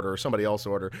me order or somebody else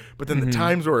order. But then the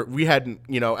times where we hadn't,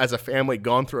 you know, as a family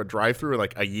gone through a drive-thru in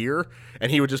like a year,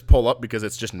 and he would just pull up because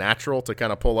it's just natural to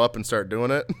kind of pull up and start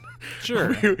doing it.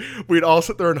 Sure. We'd all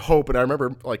sit there and hope. And I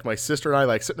remember like my sister and I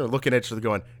like sitting there looking at each other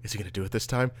going, "Is he going to do it this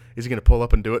time? Is he going to pull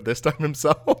up and do it this time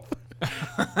himself?"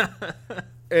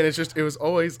 And it was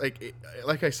always like,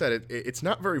 like I said, it's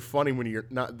not very funny when you're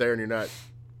not there and you're not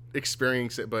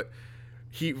experience it, but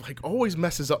he like always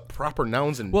messes up proper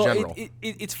nouns in general.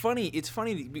 It's funny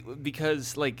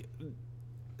because like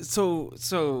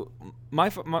so my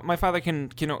father can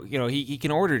you know he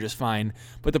can order just fine,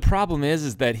 but the problem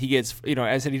is that he gets, you know,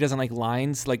 as I said, he doesn't like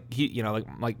lines, like he, you know,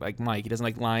 like Mike, he doesn't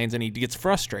like lines and he gets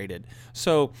frustrated.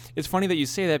 So it's funny that you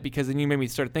say that because then you made me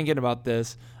start thinking about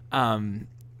this.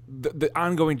 The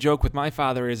ongoing joke with my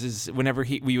father is whenever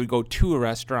we would go to a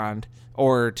restaurant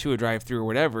or to a drive-thru or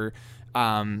whatever,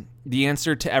 the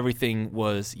answer to everything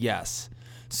was yes.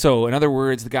 So in other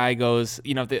words, the guy goes,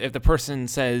 you know, if the person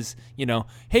says, you know,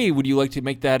 "Hey, would you like to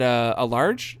make that a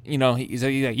large?" You know, he's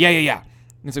like, yeah.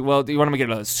 He's like, "Well, do you want to make it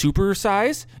a super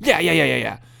size?"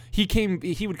 Yeah.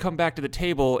 He would come back to the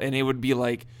table and it would be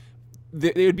like,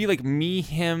 it would be like me,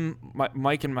 him,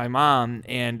 Mike, and my mom,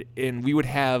 and we would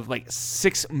have like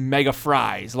 6 mega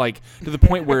fries, like to the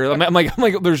point where I'm like,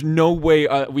 there's no way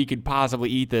we could possibly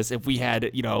eat this if we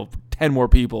had, you know, 10 more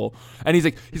people. And he's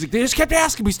like, they just kept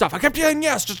asking me stuff. I kept saying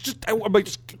yes, I'm like,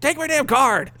 just take my damn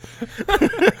card.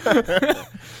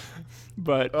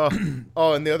 But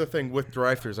and the other thing with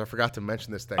drive-thrus, I forgot to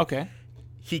mention this thing. Okay,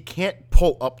 he can't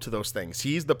pull up to those things.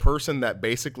 He's the person that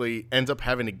basically ends up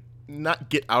having to not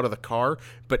get out of the car,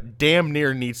 but damn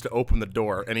near needs to open the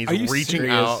door, and he's reaching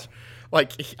out.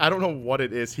 like I don't know what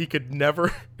it is. He could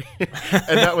never, and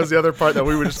that was the other part that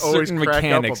we would just always Certain crack up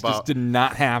mechanics about. just did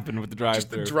not happen with the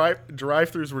drive-through.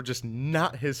 Drive-throughs were just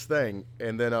not his thing.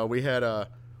 And then we had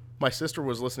my sister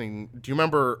was listening. Do you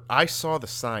remember I Saw the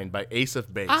Sign by Ace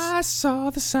of Base? I saw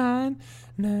the sign.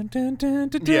 Dun, dun, dun,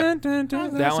 dun, Yeah. dun,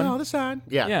 dun. That I saw one. the sign.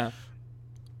 Yeah. Yeah.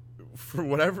 For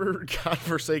whatever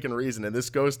godforsaken reason, and this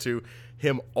goes to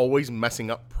him always messing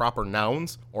up proper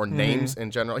nouns or names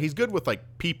in general. He's good with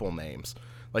like people names.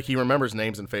 Like he remembers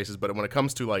names and faces, but when it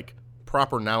comes to like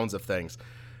proper nouns of things,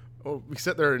 we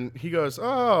sit there and he goes,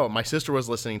 "Oh, my sister was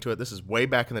listening to it. This is way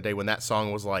back in the day when that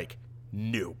song was like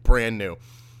brand new."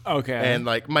 Okay. And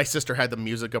like my sister had the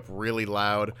music up really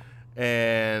loud,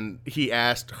 and he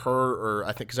asked her, or I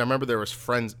think because I remember there was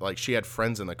friends, like she had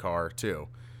friends in the car too.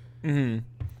 Mm-hmm.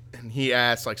 And he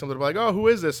asked like something like, "Oh, who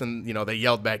is this?" And they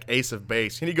yelled back Ace of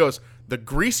Base, and he goes, "The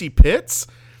Greasy Pits."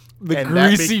 The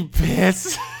Greasy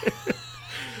Pits.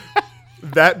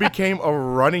 That became a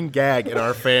running gag in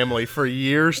our family for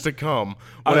years to come.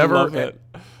 Whenever, I love it.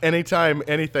 Anytime,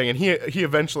 anything, and he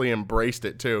eventually embraced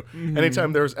it too. Mm-hmm.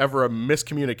 Anytime there was ever a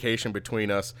miscommunication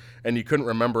between us, and you couldn't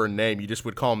remember a name, you just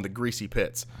would call him the Greasy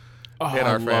Pits in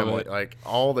our family, like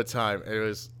all the time. It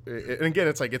was, and again,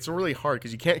 it's like it's really hard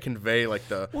because you can't convey like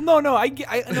the. Well, no, I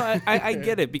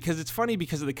get it because it's funny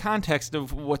because of the context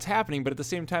of what's happening, but at the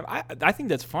same time, I think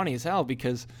that's funny as hell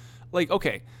because, like,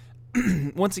 okay.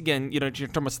 Once again, you're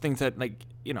talking about things that, like,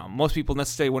 most people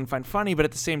necessarily wouldn't find funny, but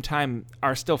at the same time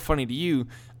are still funny to you.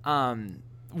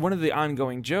 One of the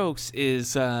ongoing jokes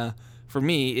is, for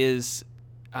me, is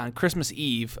on Christmas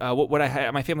Eve.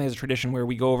 My family has a tradition where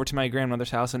we go over to my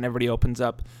grandmother's house and everybody opens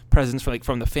up presents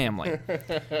from the family.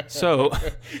 so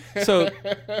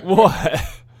what?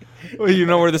 Well, you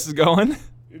know where this is going?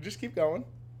 You just keep going.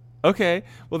 Okay.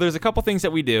 Well, there's a couple things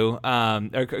that we do,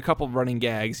 a couple of running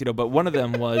gags, but one of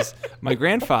them was my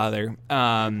grandfather.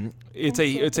 It's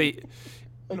a.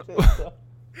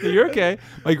 You're okay.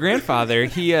 My grandfather,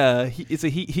 he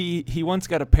once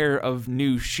got a pair of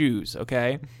new shoes.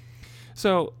 Okay.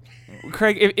 So,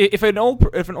 Craig, if an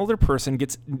older person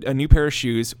gets a new pair of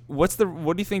shoes, what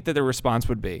do you think that their response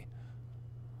would be?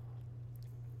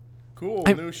 Cool,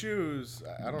 new shoes.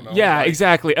 I don't know. Yeah, like,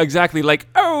 exactly. Like,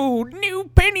 oh,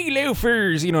 new penny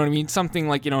loafers. You know what I mean? Something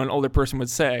like, an older person would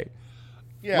say.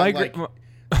 Yeah,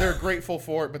 they're grateful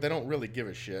for it, but they don't really give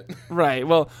a shit. Right.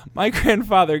 Well, my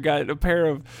grandfather got a pair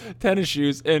of tennis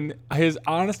shoes, and his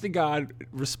honest to God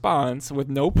response with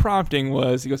no prompting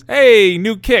was, he goes, "Hey,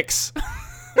 new kicks."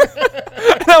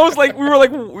 And I was like,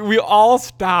 we all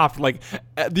stopped, like,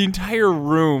 the entire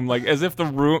room, like, as if the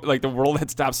world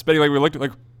had stopped spinning. Like, we looked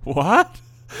like, what?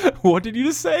 What did you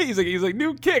just say? He's like,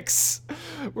 new kicks.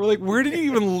 We're like, where did you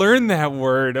even learn that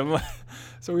word? I'm like,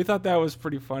 so we thought that was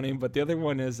pretty funny. But the other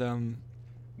one is,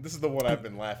 this is the one I've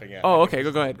been laughing at. Oh, okay. Go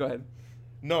ahead.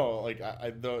 No, like,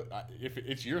 if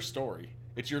it's your story,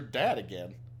 it's your dad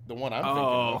again. The one I'm thinking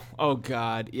of. Oh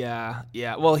God, yeah.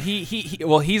 Well,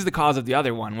 he's the cause of the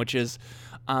other one, which is,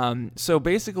 so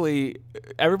basically,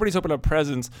 everybody's opening up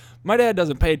presents. My dad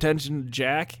doesn't pay attention to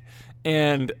Jack,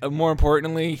 and more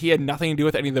importantly, he had nothing to do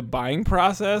with any of the buying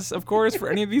process, of course, for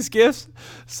any of these gifts.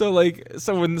 So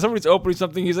when somebody's opening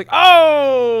something, he's like,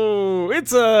 "Oh,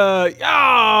 it's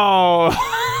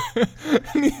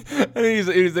and he's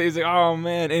like, "Oh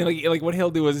man," and like what he'll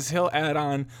do is he'll add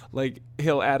on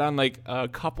a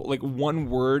couple, like one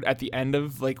word at the end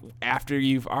of, like, after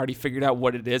you've already figured out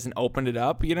what it is and opened it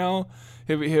up,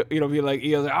 He'll be like,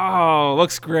 "Oh,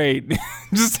 looks great."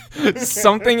 Just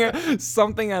something as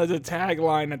a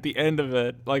tagline at the end of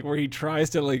it, like where he tries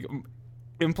to, like,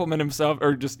 implement himself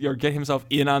or get himself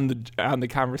in on the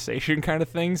conversation kind of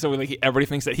thing. So, like, everybody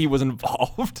thinks that he was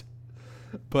involved.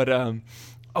 But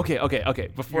okay.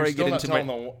 Before I get into my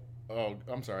oh,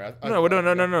 I'm sorry. No.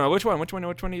 Which one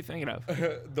are you thinking of?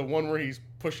 The one where he's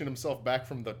pushing himself back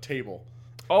from the table.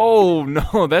 Oh,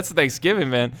 no, that's Thanksgiving,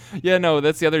 man. Yeah, no,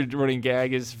 that's the other running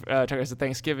gag is talking about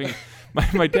Thanksgiving.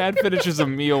 My dad finishes a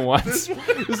meal once.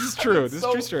 This is true. This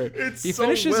is true. He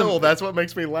finishes that's what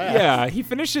makes me laugh. Yeah, he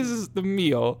finishes the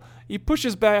meal. He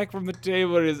pushes back from the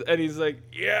table and he's like,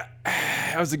 "Yeah,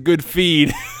 that was a good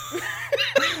feed."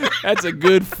 That's a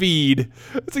good feed.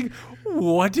 It's like,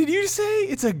 what did you say?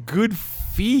 It's a good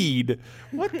feed.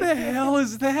 What the hell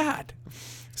is that?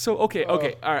 So, okay. All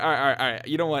right.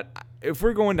 You know what? If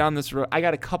we're going down this road, I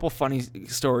got a couple funny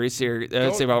stories here.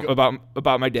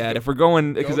 About my dad. If we're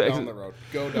going, go down the road.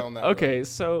 Go down that road. Okay,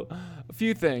 so a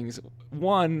few things.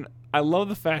 One, I love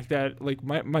the fact that, like,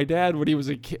 my dad, when he was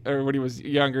a kid, or when he was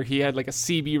younger, he had like a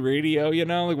CB radio,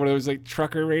 like one of those, like,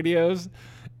 trucker radios,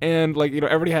 and, like,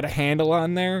 everybody had a handle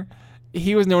on there.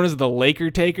 He was known as the Laker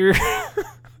Taker.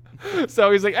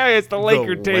 So he's like, hey, it's the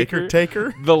Laker The taker. Laker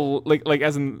taker? The like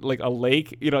as in like a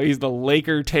lake, he's the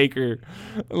Laker taker.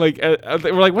 Like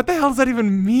we're like, what the hell does that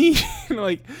even mean?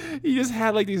 Like he just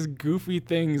had like these goofy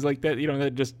things like that,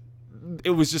 that just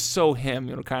it was just so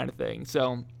him, kind of thing.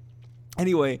 So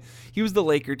anyway, he was the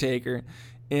Laker taker.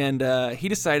 And he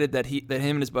decided that him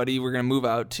and his buddy were going to move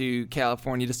out to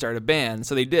California to start a band.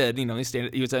 So they did. He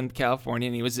was in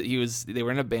California, and they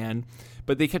were in a band,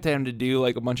 but they kept having to do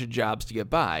like a bunch of jobs to get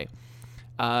by.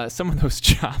 Some of those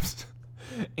jobs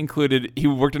included he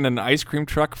worked in an ice cream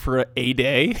truck for a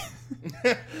day.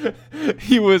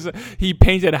 He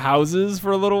painted houses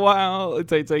for a little while.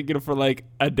 It's like for like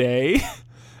a day,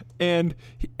 and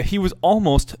he was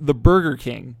almost the Burger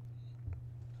King.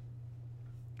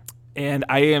 And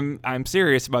I'm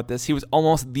serious about this. He was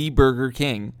almost the Burger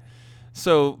King.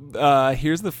 So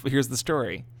here's the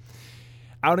story.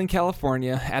 Out in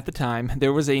California at the time,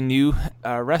 there was a new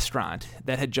restaurant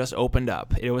that had just opened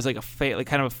up. It was like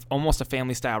kind of almost a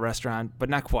family style restaurant, but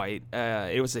not quite.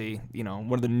 It was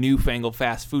one of the newfangled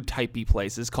fast food typey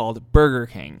places called Burger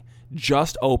King.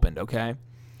 Just opened, okay?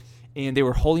 And they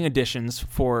were holding auditions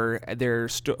for their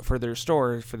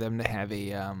store for them to have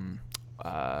a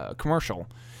commercial.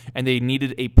 And they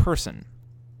needed a person.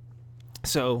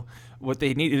 So what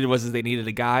they needed they needed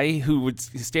a guy who would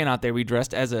stand out there, be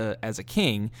dressed as a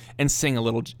king, and sing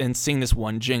this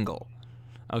one jingle.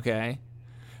 Okay.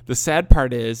 The sad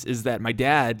part is that my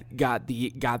dad got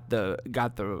the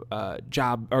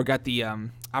job, or got the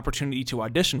opportunity to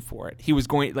audition for it. He was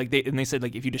going they said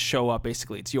like, if you just show up,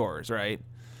 basically it's yours, right?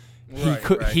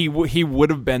 He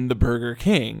would have been the Burger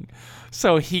King.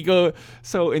 So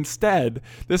instead,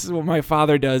 this is what my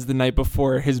father does the night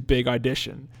before his big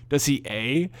audition. Does he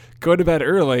A, go to bed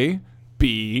early,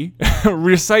 B,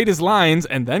 recite his lines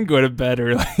and then go to bed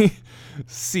early,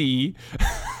 C,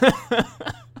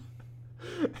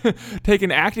 take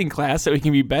an acting class so he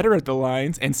can be better at the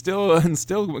lines and still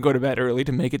go to bed early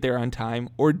to make it there on time,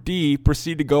 or D,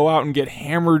 proceed to go out and get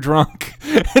hammer drunk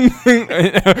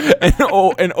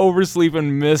and oversleep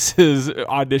and miss his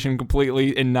audition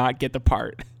completely and not get the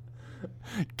part?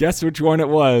 Guess which one it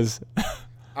was?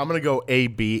 I'm gonna go A,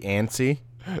 B, and C.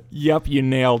 Yep, you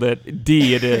nailed it.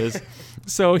 D it is.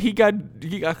 So he got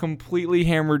completely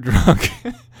hammered drunk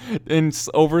and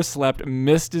overslept,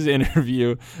 missed his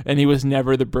interview, and he was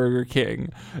never the Burger King.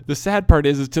 The sad part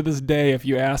is to this day, if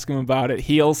you ask him about it,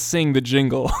 he'll sing the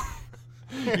jingle.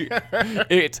 Because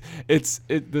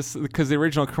the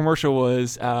original commercial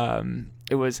was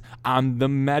it was, I'm the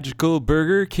magical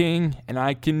Burger King and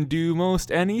I can do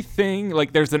most anything.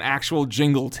 Like there's an actual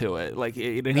jingle to it.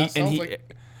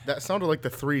 That sounded like the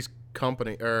Three's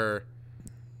Company or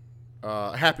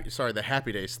the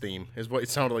Happy Days theme is what it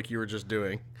sounded like you were just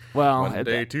doing. Well,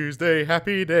 Monday, Tuesday,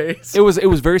 Happy Days. It was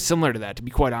very similar to that, to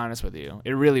be quite honest with you.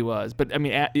 It really was. But I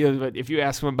mean, but if you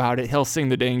ask him about it, he'll sing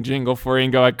the dang jingle for you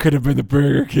and go, "I could have been the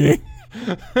Burger King."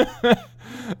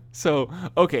 So,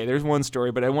 okay, there's one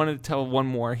story, but I wanted to tell one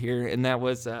more here, and that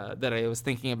was that I was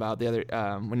thinking about the other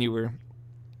while you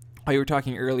were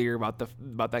talking earlier about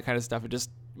that kind of stuff. It just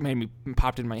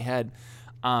popped in my head.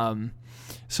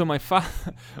 So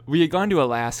we had gone to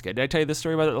Alaska. Did I tell you this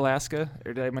story about Alaska,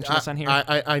 or did I mention this on here?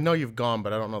 I know you've gone,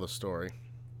 but I don't know the story.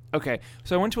 Okay,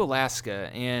 so I went to Alaska,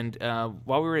 and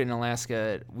while we were in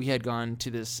Alaska, we had gone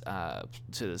to this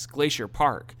glacier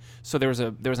park. So there was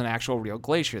an actual real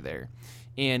glacier there,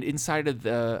 and inside of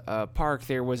the park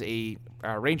there was a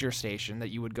ranger station that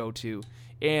you would go to,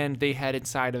 and they had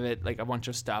inside of it like a bunch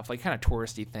of stuff, like kind of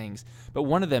touristy things, but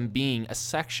one of them being a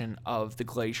section of the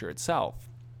glacier itself.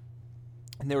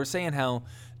 And they were saying how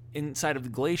inside of the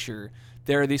glacier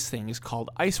there are these things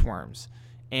called ice worms.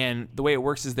 And the way it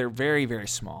works is they're very, very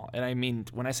small. And I mean,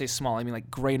 when I say small, I mean like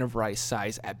grain of rice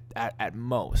size at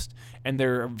most. And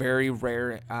they're a very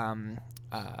rare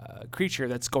creature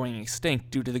that's going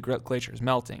extinct due to the glaciers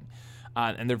melting.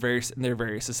 And they're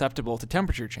very susceptible to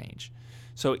temperature change.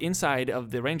 So inside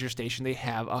of the ranger station, they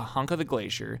have a hunk of the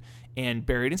glacier, and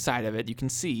buried inside of it, you can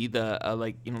see the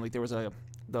there was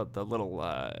the little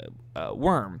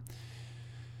worm.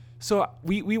 So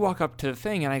we walk up to the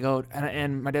thing, and I go,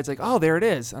 and my dad's like, "Oh, there it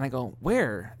is." And I go,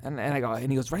 "Where?" And I go,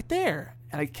 and he goes, "Right there."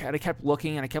 And I kept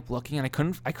looking, and I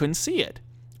couldn't see it.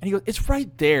 And he goes, "It's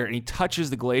right there." And he touches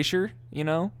the glacier,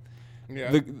 Yeah.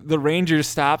 The ranger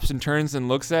stops and turns and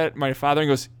looks at my father and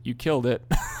goes, "You killed it."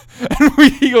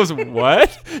 And he goes, "What?"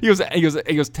 He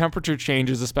goes, "Temperature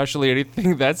changes, especially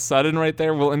anything that's sudden right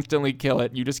there, will instantly kill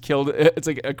it. You just killed it. It's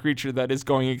like a creature that is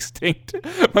going extinct."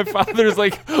 My father's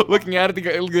like looking at it. The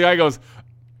guy goes,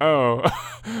 "Oh,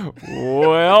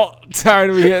 well,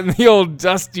 tired of getting the old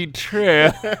dusty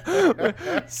trail."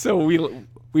 So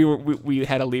we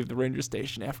had to leave the ranger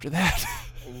station after that.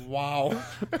 Wow.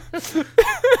 So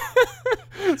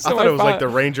I thought it was like the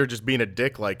ranger just being a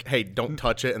dick, like, hey, don't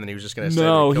touch it, and then he was just gonna say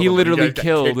no, he literally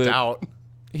killed it. it. Out.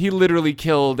 He literally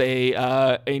killed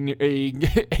a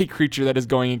creature that is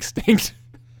going extinct.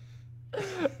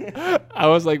 I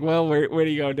was like, well, where do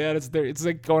you go, Dad? It's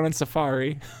like going on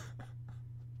safari.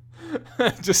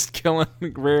 Just killing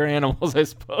rare animals, I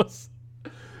suppose.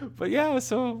 But yeah,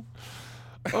 so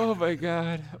oh my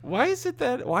God. Why is it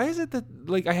that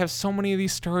like I have so many of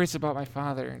these stories about my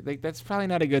father? Like that's probably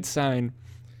not a good sign.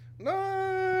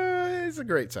 No, it's a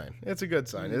great sign. It's a good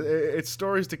sign. It's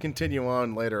stories to continue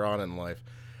on later on in life.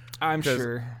 I'm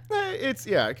sure.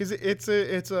 Because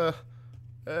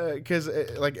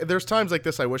like there's times like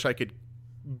this I wish I could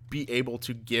be able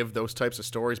to give those types of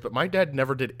stories, but my dad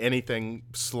never did anything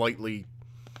slightly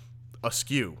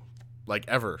askew, like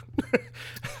ever.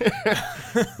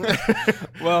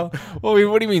 Well,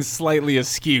 what do you mean slightly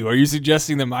askew? Are you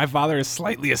suggesting that my father is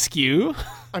slightly askew?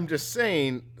 I'm just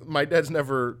saying my dad's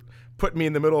never put me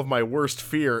in the middle of my worst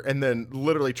fear and then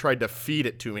literally tried to feed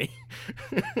it to me.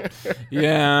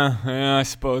 Yeah, I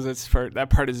suppose that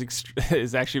part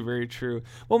is actually very true.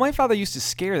 Well, my father used to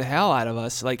scare the hell out of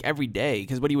us like every day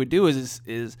because what he would do is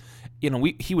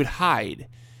he would hide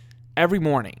every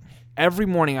morning. Every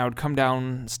morning I would come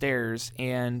downstairs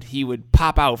and he would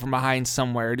pop out from behind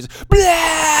somewhere just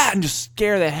blah, and just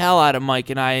scare the hell out of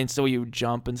Mike and I, and so he would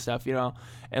jump and stuff,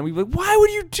 and we'd be like, why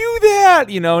would you do that?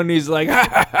 And he's like,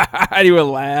 and he would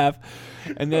laugh.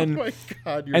 And then, oh my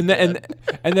God,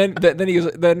 then he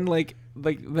goes, then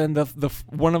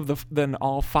then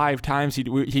all 5 times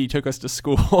he took us to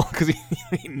school because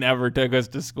he never took us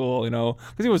to school,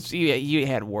 because he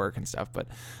had work and stuff, but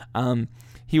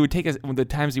he would take us the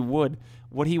times he would.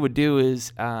 What he would do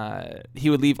is he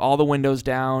would leave all the windows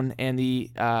down and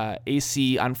the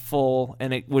AC on full,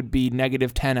 and it would be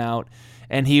 -10 out.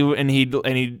 And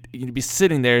he'd be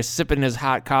sitting there sipping his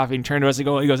hot coffee and turn to us and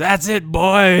he goes, "That's it,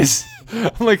 boys."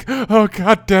 I'm like, "Oh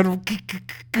God, Dad, I'm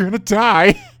gonna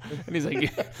die." And he's like,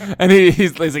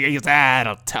 he's like,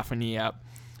 "That'll toughen you up."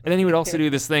 And then he would also do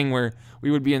this thing where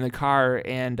we would be in the car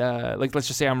and like let's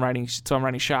just say I'm riding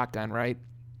shotgun, right?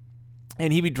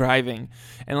 And he'd be driving,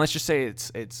 and let's just say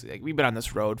it's like we've been on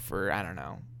this road for I don't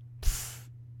know.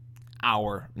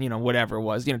 Hour, whatever it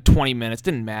was, 20 minutes,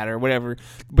 didn't matter, whatever,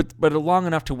 but long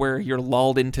enough to where you're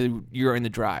lulled into you're in the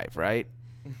drive, right?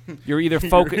 You're either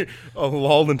focused,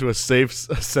 lulled into a safe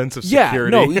sense of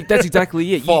security. Yeah, no, that's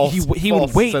exactly it. He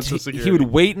would wait. He would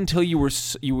wait until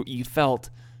you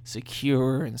felt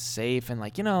secure and safe and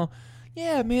like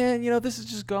yeah, man, this is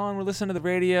just going. We're listening to the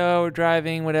radio, we're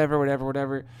driving,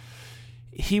 whatever.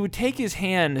 He would take his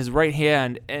right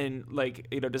hand, and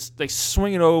just like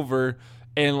swing it over.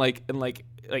 And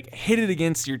hit it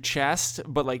against your chest,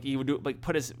 but like he would do like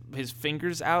put his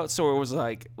fingers out, so it was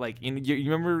like you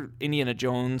remember Indiana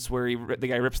Jones where the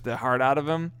guy rips the heart out of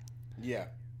him? Yeah.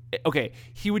 Okay,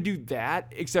 he would do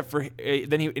that, except for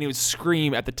then he would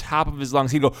scream at the top of his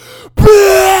lungs. He'd go,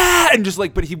 "Bah!" And just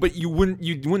like, but you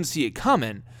wouldn't see it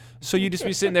coming. So you'd just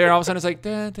be sitting there, and all of a sudden it's like,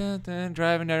 dun, dun, dun,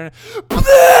 driving down,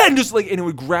 and just like, and it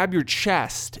would grab your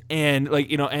chest, and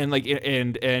like,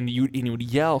 and you would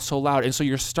yell so loud, and so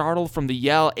you're startled from the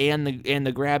yell and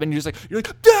the grab, and you're like,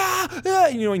 ah, ah,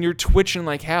 and you're twitching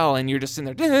like hell, and you're just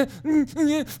sitting there,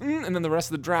 and then the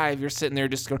rest of the drive, you're sitting there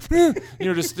just going,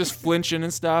 just flinching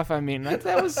and stuff. I mean,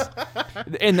 that was,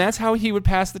 and that's how he would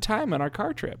pass the time on our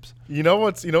car trips. You know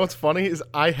what's funny is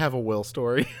I have a Will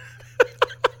story.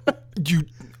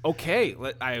 Okay,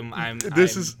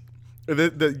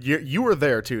 you were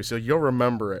there too, so you'll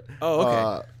remember it. Oh,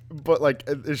 okay. But like,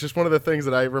 it's just one of the things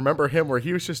that I remember him where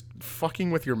he was just fucking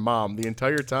with your mom the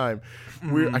entire time.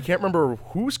 I can't remember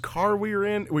whose car we were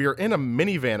in. We were in a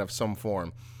minivan of some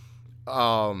form,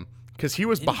 because he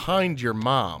was behind your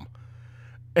mom,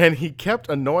 and he kept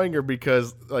annoying her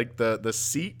because like the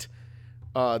seat.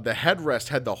 The headrest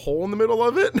had the hole in the middle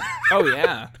of it. Oh,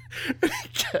 yeah.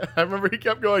 I remember he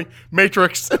kept going,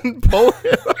 Matrix, and pulling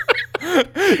it.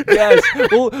 Yes.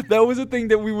 Well, that was a thing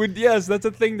that we would, yes, that's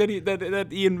a thing that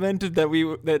he invented that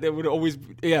it would always,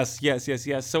 yes.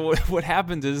 So what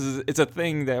happens is it's a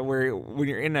thing that when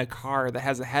you're in a car that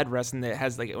has a headrest and it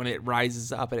has like, when it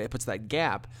rises up and it puts that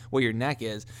gap where your neck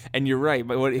is, and you're right,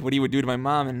 but what he would do to my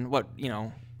mom and what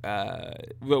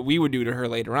we would do to her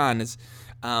later on is,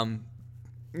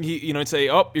 he'd say,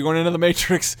 "Oh, you're going into the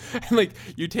Matrix," and like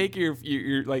you take your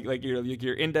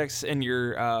index and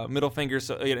your middle finger,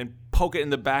 so and poke it in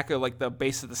the back of like the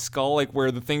base of the skull, like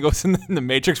where the thing goes in the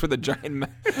Matrix with the giant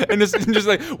and just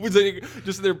like was like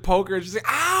just their poker, just like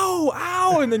ow,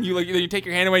 ow, and then you take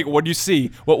your hand away. What do you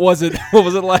see? What was it? What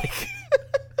was it like?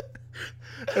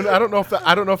 And I don't know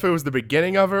if it was the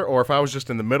beginning of it or if I was just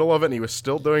in the middle of it and he was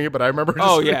still doing it. But I remember.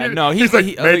 He's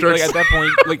like at that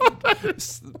point,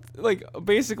 like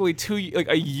basically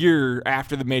a year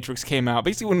after the Matrix came out.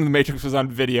 Basically, when the Matrix was on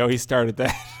video, he started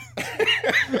that.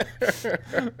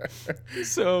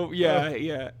 So yeah,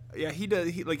 he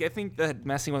does. I think that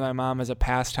messing with my mom is a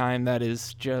pastime that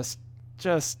is just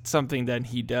something that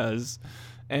he does.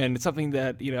 And it's something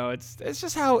that it's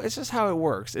just how it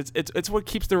works. It's what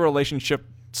keeps the relationship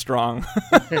strong.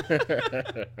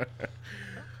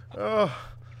 Oh,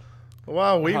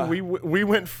 wow! We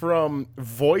went from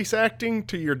voice acting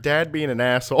to your dad being an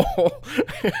asshole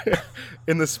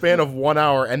in the span of 1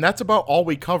 hour, and that's about all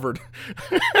we covered.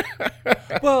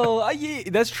 Well, yeah,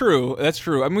 that's true. That's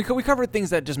true. I mean, we covered things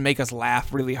that just make us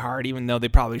laugh really hard, even though they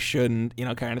probably shouldn't.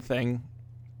 Kind of thing.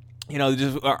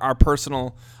 Just our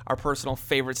personal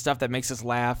favorite stuff that makes us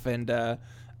laugh, and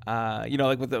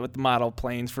like with the model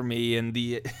planes for me, and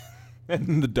the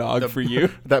and the dog for you.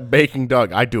 That baking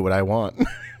dog. I do what I want.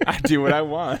 I do what I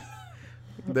want.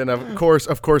 Then of course,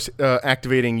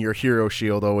 activating your hero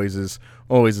shield always is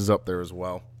up there as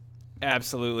well.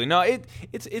 Absolutely. No,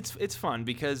 it's fun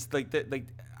because I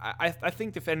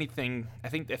think if anything, I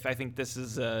think this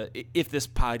is if this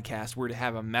podcast were to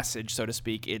have a message, so to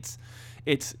speak, it's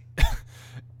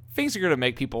things are going to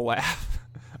make people laugh.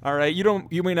 All right,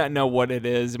 you may not know what it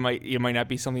is. It might not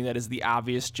be something that is the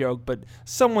obvious joke, but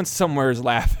someone somewhere is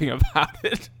laughing about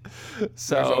it.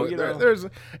 So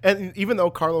and even though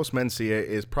Carlos Mencia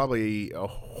is probably a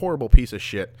horrible piece of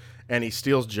shit and he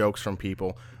steals jokes from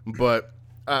people, but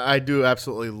I do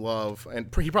absolutely love,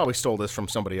 and he probably stole this from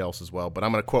somebody else as well, but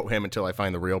I'm going to quote him until I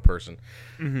find the real person.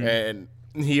 Mm-hmm. And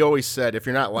he always said, "If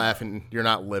you're not laughing, you're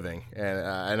not living."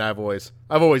 And I've always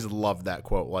loved that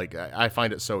quote. Like, I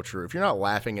find it so true. If you're not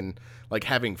laughing and like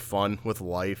having fun with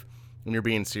life, and you're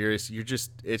being serious,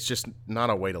 it's just not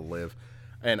a way to live.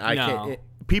 And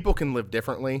people can live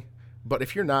differently, but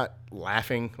if you're not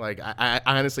laughing, like I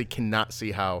honestly cannot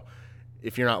see how,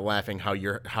 if you're not laughing, how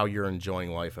you're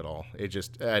enjoying life at all. I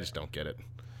just don't get it.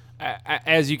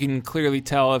 As you can clearly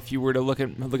tell, if you were to look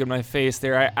at my face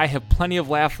there, I have plenty of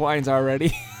laugh lines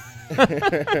already.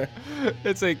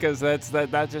 It's like, because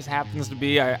that just happens to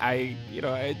be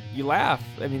you laugh.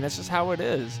 I mean, that's just how it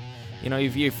is. You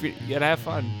gotta have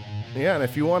fun. Yeah, and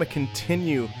if you want to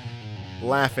continue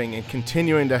laughing and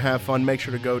continuing to have fun, make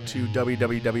sure to go to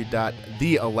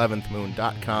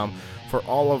www.the11thmoon.com for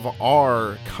all of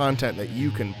our content that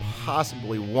you can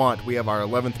possibly want. We have our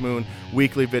 11th Moon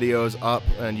weekly videos up,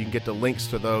 and you can get the links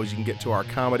to those. You can get to our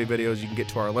comedy videos. You can get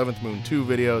to our 11th Moon 2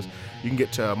 videos. You can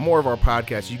get to more of our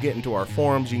podcasts. You can get into our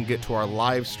forums. You can get to our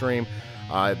live stream.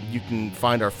 You can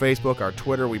find our Facebook, our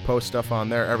Twitter. We post stuff on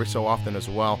there every so often as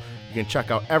well. You can check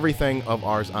out everything of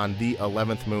ours on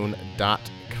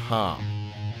the11thmoon.com.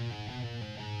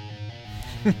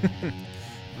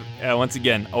 Once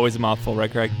again, always a mouthful,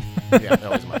 right, Craig? Yeah,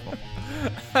 always a mouthful.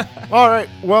 All right.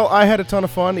 Well, I had a ton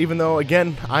of fun, even though,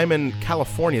 again, I'm in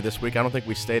California this week. I don't think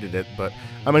we stated it, but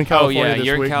I'm in California this week. Oh,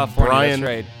 yeah, you're in California, that's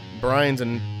right. Brian's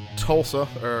in Tulsa,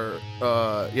 or,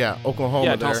 Oklahoma.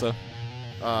 Yeah, there. Tulsa.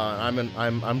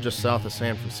 I'm just south of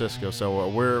San Francisco, so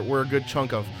we're a good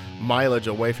chunk of mileage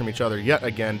away from each other yet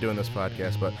again doing this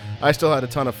podcast. But I still had a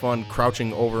ton of fun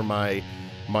crouching over my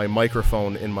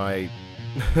microphone in my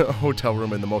hotel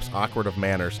room in the most awkward of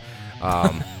manners.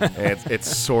 And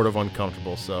it's sort of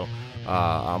uncomfortable, so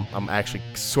I'm actually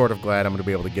sort of glad I'm going to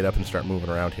be able to get up and start moving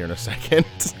around here in a second.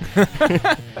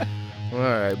 All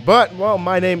right, but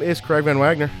my name is Craig Van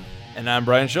Wagner, and I'm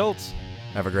Brian Schultz.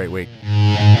 Have a great week.